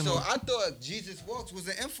 'Cause I need some So more. I thought Jesus Walks was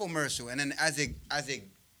an infomercial, and then I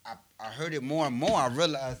heard it more and more. I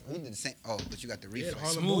realized we did the same. Oh, but you got the Yeah, reflex. the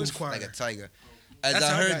Harlem Smooth. Boys Choir. Like a tiger. As That's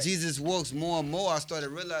I our heard guy. Jesus Walks more and more, I started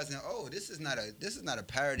realizing, oh, this is not a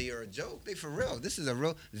parody or a joke. They for real. This is a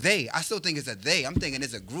real they. I still think it's a they. I'm thinking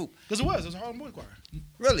it's a group. Because it was a Harlem Boys Choir.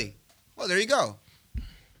 Really? Well, there you go.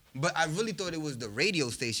 But I really thought it was the radio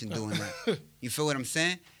station doing that. You feel what I'm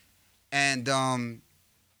saying? And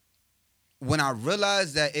when I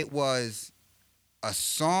realized that it was a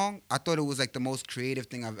song, I thought it was like the most creative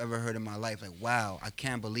thing I've ever heard in my life. Like, wow, I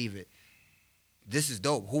can't believe it. This is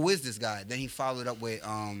dope. Who is this guy? Then he followed up with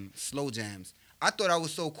Slow Jams. I thought I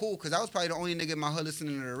was so cool because I was probably the only nigga in my hood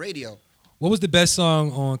listening to the radio. What was the best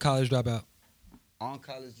song on College Dropout? On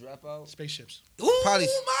College Dropout? Spaceships. Ooh, Probably-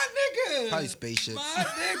 my nigga. Probably Spaceships. My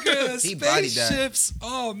nigga. He bodied that. Spaceships.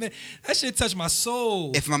 Oh, man. That shit touched my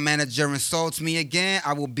soul. If my manager insults me again,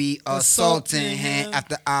 I will be Assaulting assaulting him. him.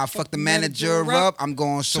 After I fuck the manager up, I'm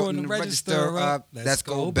going shorten the register up. Let's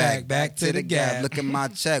go back to the gap. Look at my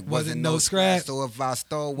check, wasn't no scratch. So if I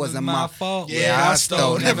stole, wasn't my fault. Yeah, I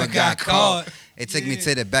stole, never got caught. It took me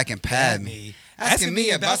to the back and pat me. Asking me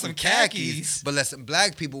about some khakis. But let some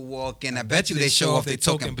black people walk in. I bet you they show off they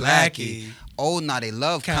token blackie. Oh, now they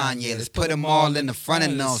love Kanye. Let's put them all in the front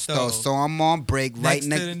of no store. So I'm on break right Next to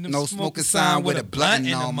next the no smoking sign with a blunt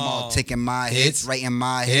in no more. Taking my hits, writing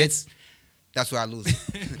my hits. That's where I lose.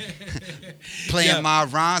 Playing Yeah. my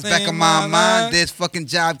rhymes back Playing in my my mind. rhymes. This fucking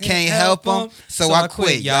job can't help them. So I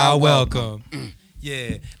quit. Y'all welcome. Yeah.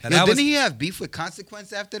 Now, Yo, that didn't was, he have beef with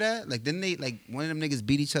Consequence after that? Like, didn't they, like, one of them niggas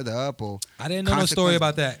beat each other up? Or I didn't know no story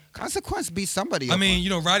about that. Consequence beat somebody I up. mean,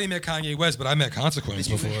 you know, Roddy met Kanye West, but I met Consequence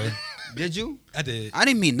before. Did you? I did. I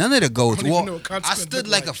didn't mean none of the goats. I don't even Well, know what I Consequence stood looked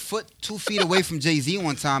like like. a foot, 2 feet away from Jay-Z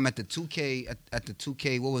one time at the 2K, at the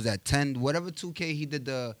 2K, what was that, 10, whatever 2K he did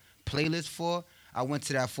the playlist for. I went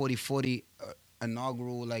to that 40-40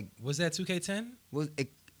 inaugural, like, Was that 2K10?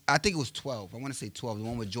 I think it was 12. I want to say 12, the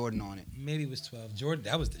one with Jordan on it. Maybe it was 12. Jordan,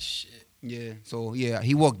 that was the shit. Yeah. So, yeah,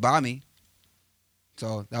 he walked by me.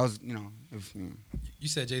 So, that was, you know. You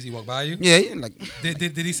said Jay-Z walked by you? Yeah, like,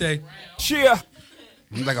 Did he say?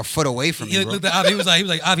 he's like a foot away from me, He bro. looked at Avi, he was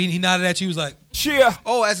like, Avi, he nodded at you. He was like,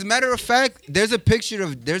 Oh, as a matter of fact, there's a picture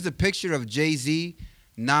of Jay-Z,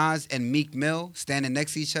 Nas, and Meek Mill standing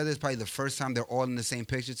next to each other. It's probably the first time they're all in the same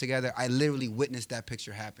picture together. I literally witnessed that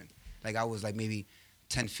picture happen. Like I was like maybe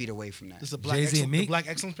 10 feet away from that. This is a Black Jay-Z Excellence, and the Meek? Black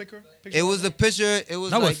Excellence picture? It was the picture. It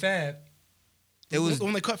was "Not like with Fab." it was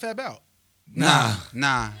when they cut Fab out. nah.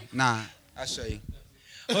 I'll show you.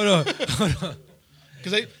 Hold on.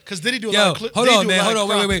 Because did he do a lot Yo, of clips? hold on, man.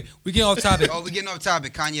 Hold on. Wait. We getting off topic. Oh, we getting off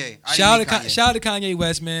topic. Kanye. I Shout didn't out mean to Kanye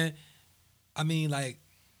West, man. I mean, like,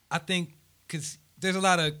 I think because there's a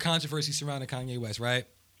lot of controversy surrounding Kanye West, right?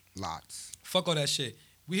 Lots. Fuck all that shit.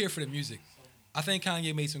 We here for the music. I think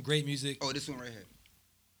Kanye made some great music. Oh, this one right here.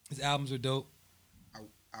 His albums are dope.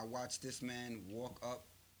 I watched this man walk up.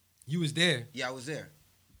 You was there. Yeah, I was there.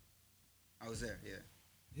 Yeah.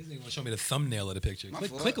 This nigga wanna show me the thumbnail of the picture. My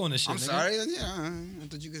fault. Click on this shit. I'm nigga. sorry. Yeah, I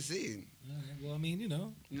thought you could see it. All right, well, I mean, you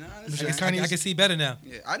know, Nah, I that's can, fine. I can see better now.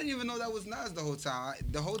 Yeah, I didn't even know that was Nas the whole time.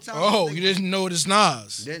 The whole time. Oh, you didn't know this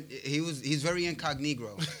Nas. He's very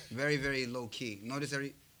incognito, very very low key. Notice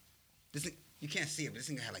this thing, you can't see it, but this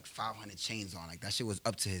thing had like 500 chains on. Like that shit was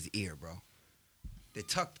up to his ear, bro. They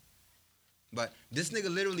tucked. But this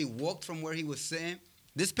nigga literally walked from where he was sitting.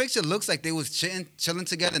 This picture looks like they was chilling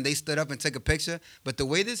together and they stood up and took a picture. But the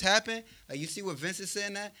way this happened, like you see where Vince is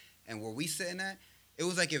sitting at and where we sitting at, it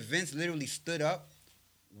was like if Vince literally stood up,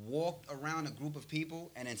 walked around a group of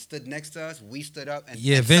people, and then stood next to us. We stood up, and,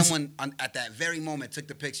 Yeah, and Vince- someone at that very moment took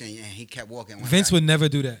the picture, and he kept walking. and went Vince back. would never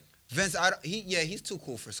do that. Vince, he's too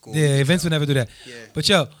cool for school. Yeah, Vince would never do that. Yeah. But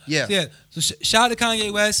yo, Yeah. So shout out to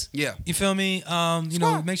Kanye West. Yeah. You feel me? You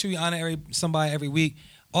know, make sure you honor somebody every week.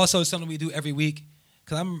 Also, it's something we do every week.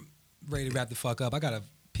 Cause I'm ready to wrap the fuck up. I gotta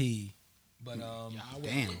pee. But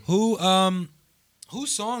Damn.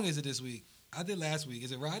 whose song is it this week? I did last week.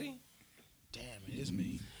 Is it Roddy? Damn, it is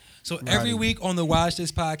me. So every week on the Watch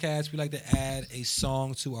This podcast, we like to add a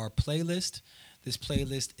song to our playlist. This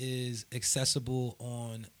playlist is accessible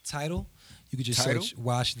on Tidal. You could just Tidal? search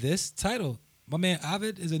Watch This. Tidal. My man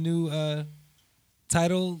Ovid is a new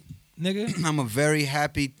Tidal nigga. I'm a very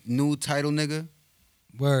happy new title nigga.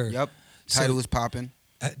 Word. Yep. So- Title is popping.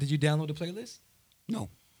 Did you download the playlist? No.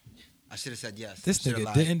 I should have said yes. This I shoulda nigga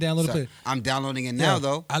lied. didn't download the Sorry. playlist. I'm downloading it now, Yo,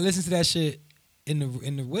 though. I listen to that shit in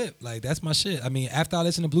the whip. Like that's my shit. I mean, after I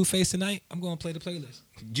listen to Blueface tonight, I'm gonna play the playlist.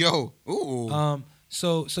 Yo. Ooh.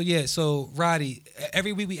 So Roddy,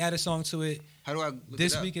 every week we add a song to it. How do I look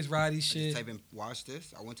This it up? week is Roddy's I shit. just type in watch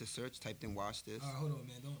this. I went to search, typed in watch this. Hold on,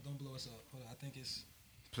 man. Don't blow us up. Hold on. I think it's.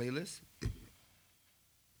 Playlist.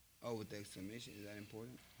 Oh, with the exclamation. Is that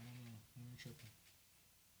important? I don't know. I'm tripping.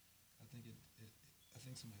 I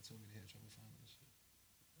think somebody told me they had trouble finding this shit.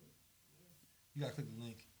 You gotta click the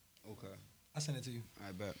link. Okay. I sent it to you.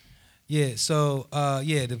 I bet. Yeah. So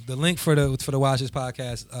the link for the Watch This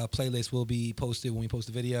podcast playlist will be posted when we post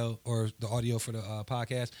the video or the audio for the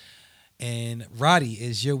podcast. And Roddy,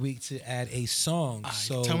 is your week to add a song.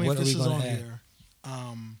 So Tell me what if are this we is gonna on add? here.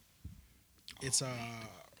 It's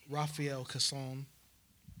Raphael Casson.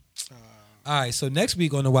 All right. So next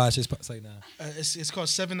week on the Watch This, it's like nah. It's called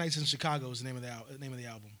Seven Nights in Chicago. Is the name of the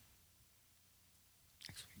album.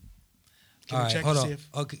 Can All we right. check Hold to on. see if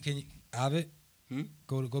Okay. Can you have it? Hmm?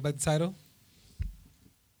 Go back to title.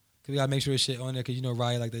 Cause we gotta make sure it's shit on there. Cause you know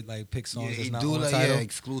Roddy like to pick songs Yeah, that's he not do on the like title.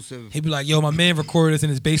 exclusive. He be like, yo, my man recorded this in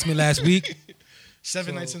his basement last week.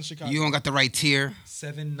 Seven So, Nights in Chicago? You don't got the right tier.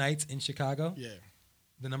 7 nights in Chicago. Yeah,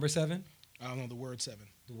 The number 7. I don't know the word 7.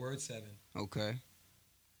 The word 7. Okay.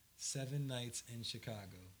 7 nights in Chicago.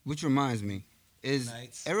 Which reminds me, is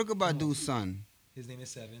Nights. Erica Badu's son? His name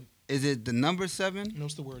is 7. Is it the number 7? No,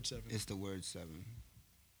 it's the word 7. It's the word 7.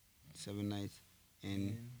 7 nights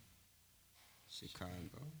in Chicago.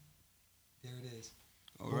 There it is.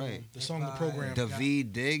 All right. The song, The Program.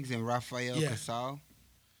 David Diggs and Raphael Yeah. Casal.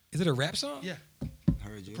 Is it a rap song? Yeah,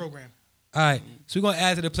 Heard you. Program. All right. So we're gonna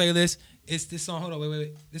add to the playlist. It's this song. Hold on.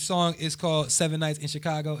 Wait. This song is called 7 Nights in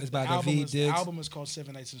Chicago. It's by David The Diggs. album is called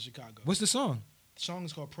Seven Nights in Chicago. What's the song? The song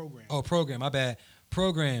is called Program. Oh, Program. My bad.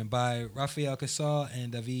 Program by Raphael Casal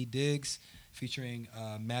and David Diggs, featuring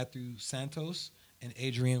Matthew Santos and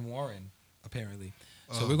Adrian Warren, apparently.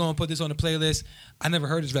 So we're gonna put this on the playlist. I never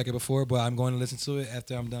heard this record before, but I'm going to listen to it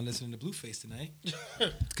after I'm done listening to Blueface tonight.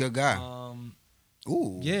 Good guy.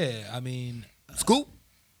 Ooh. Yeah, I mean, Scoop.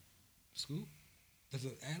 Scoop. That's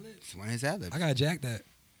an ad-lib? It's one of his ad-libs. I gotta jack that.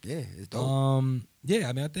 Yeah, it's dope. Yeah,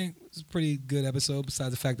 I mean, I think it's a pretty good episode.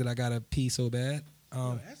 Besides the fact that I gotta pee so bad.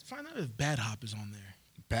 Find out if Bad Hop is on there.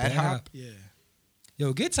 Bad Bad Hop. Hop. Yeah.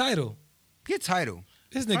 Yo, get title. Get title.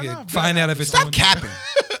 This Find nigga out find Bad out Hop if it's Stop on capping.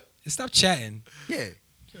 Stop chatting. Yeah.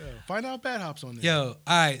 Find out if Bad Hop's on there. Yo, all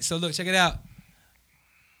right. So look, check it out.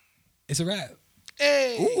 It's a rap.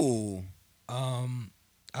 Hey. Ooh.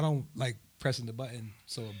 I don't like pressing the button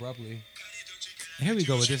so abruptly. And here we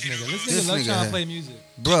go with this nigga. This This nigga love nigga trying here. to play music.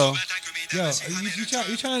 Bro, Yo,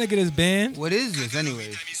 you trying to get his band? what is this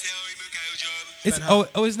anyways? It's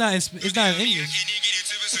it's not in English.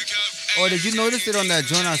 Oh, did you notice it on that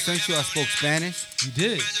joint I sent you? I spoke Spanish. You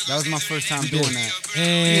did. That was my first time doing that.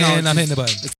 And You know, I'm hitting the button.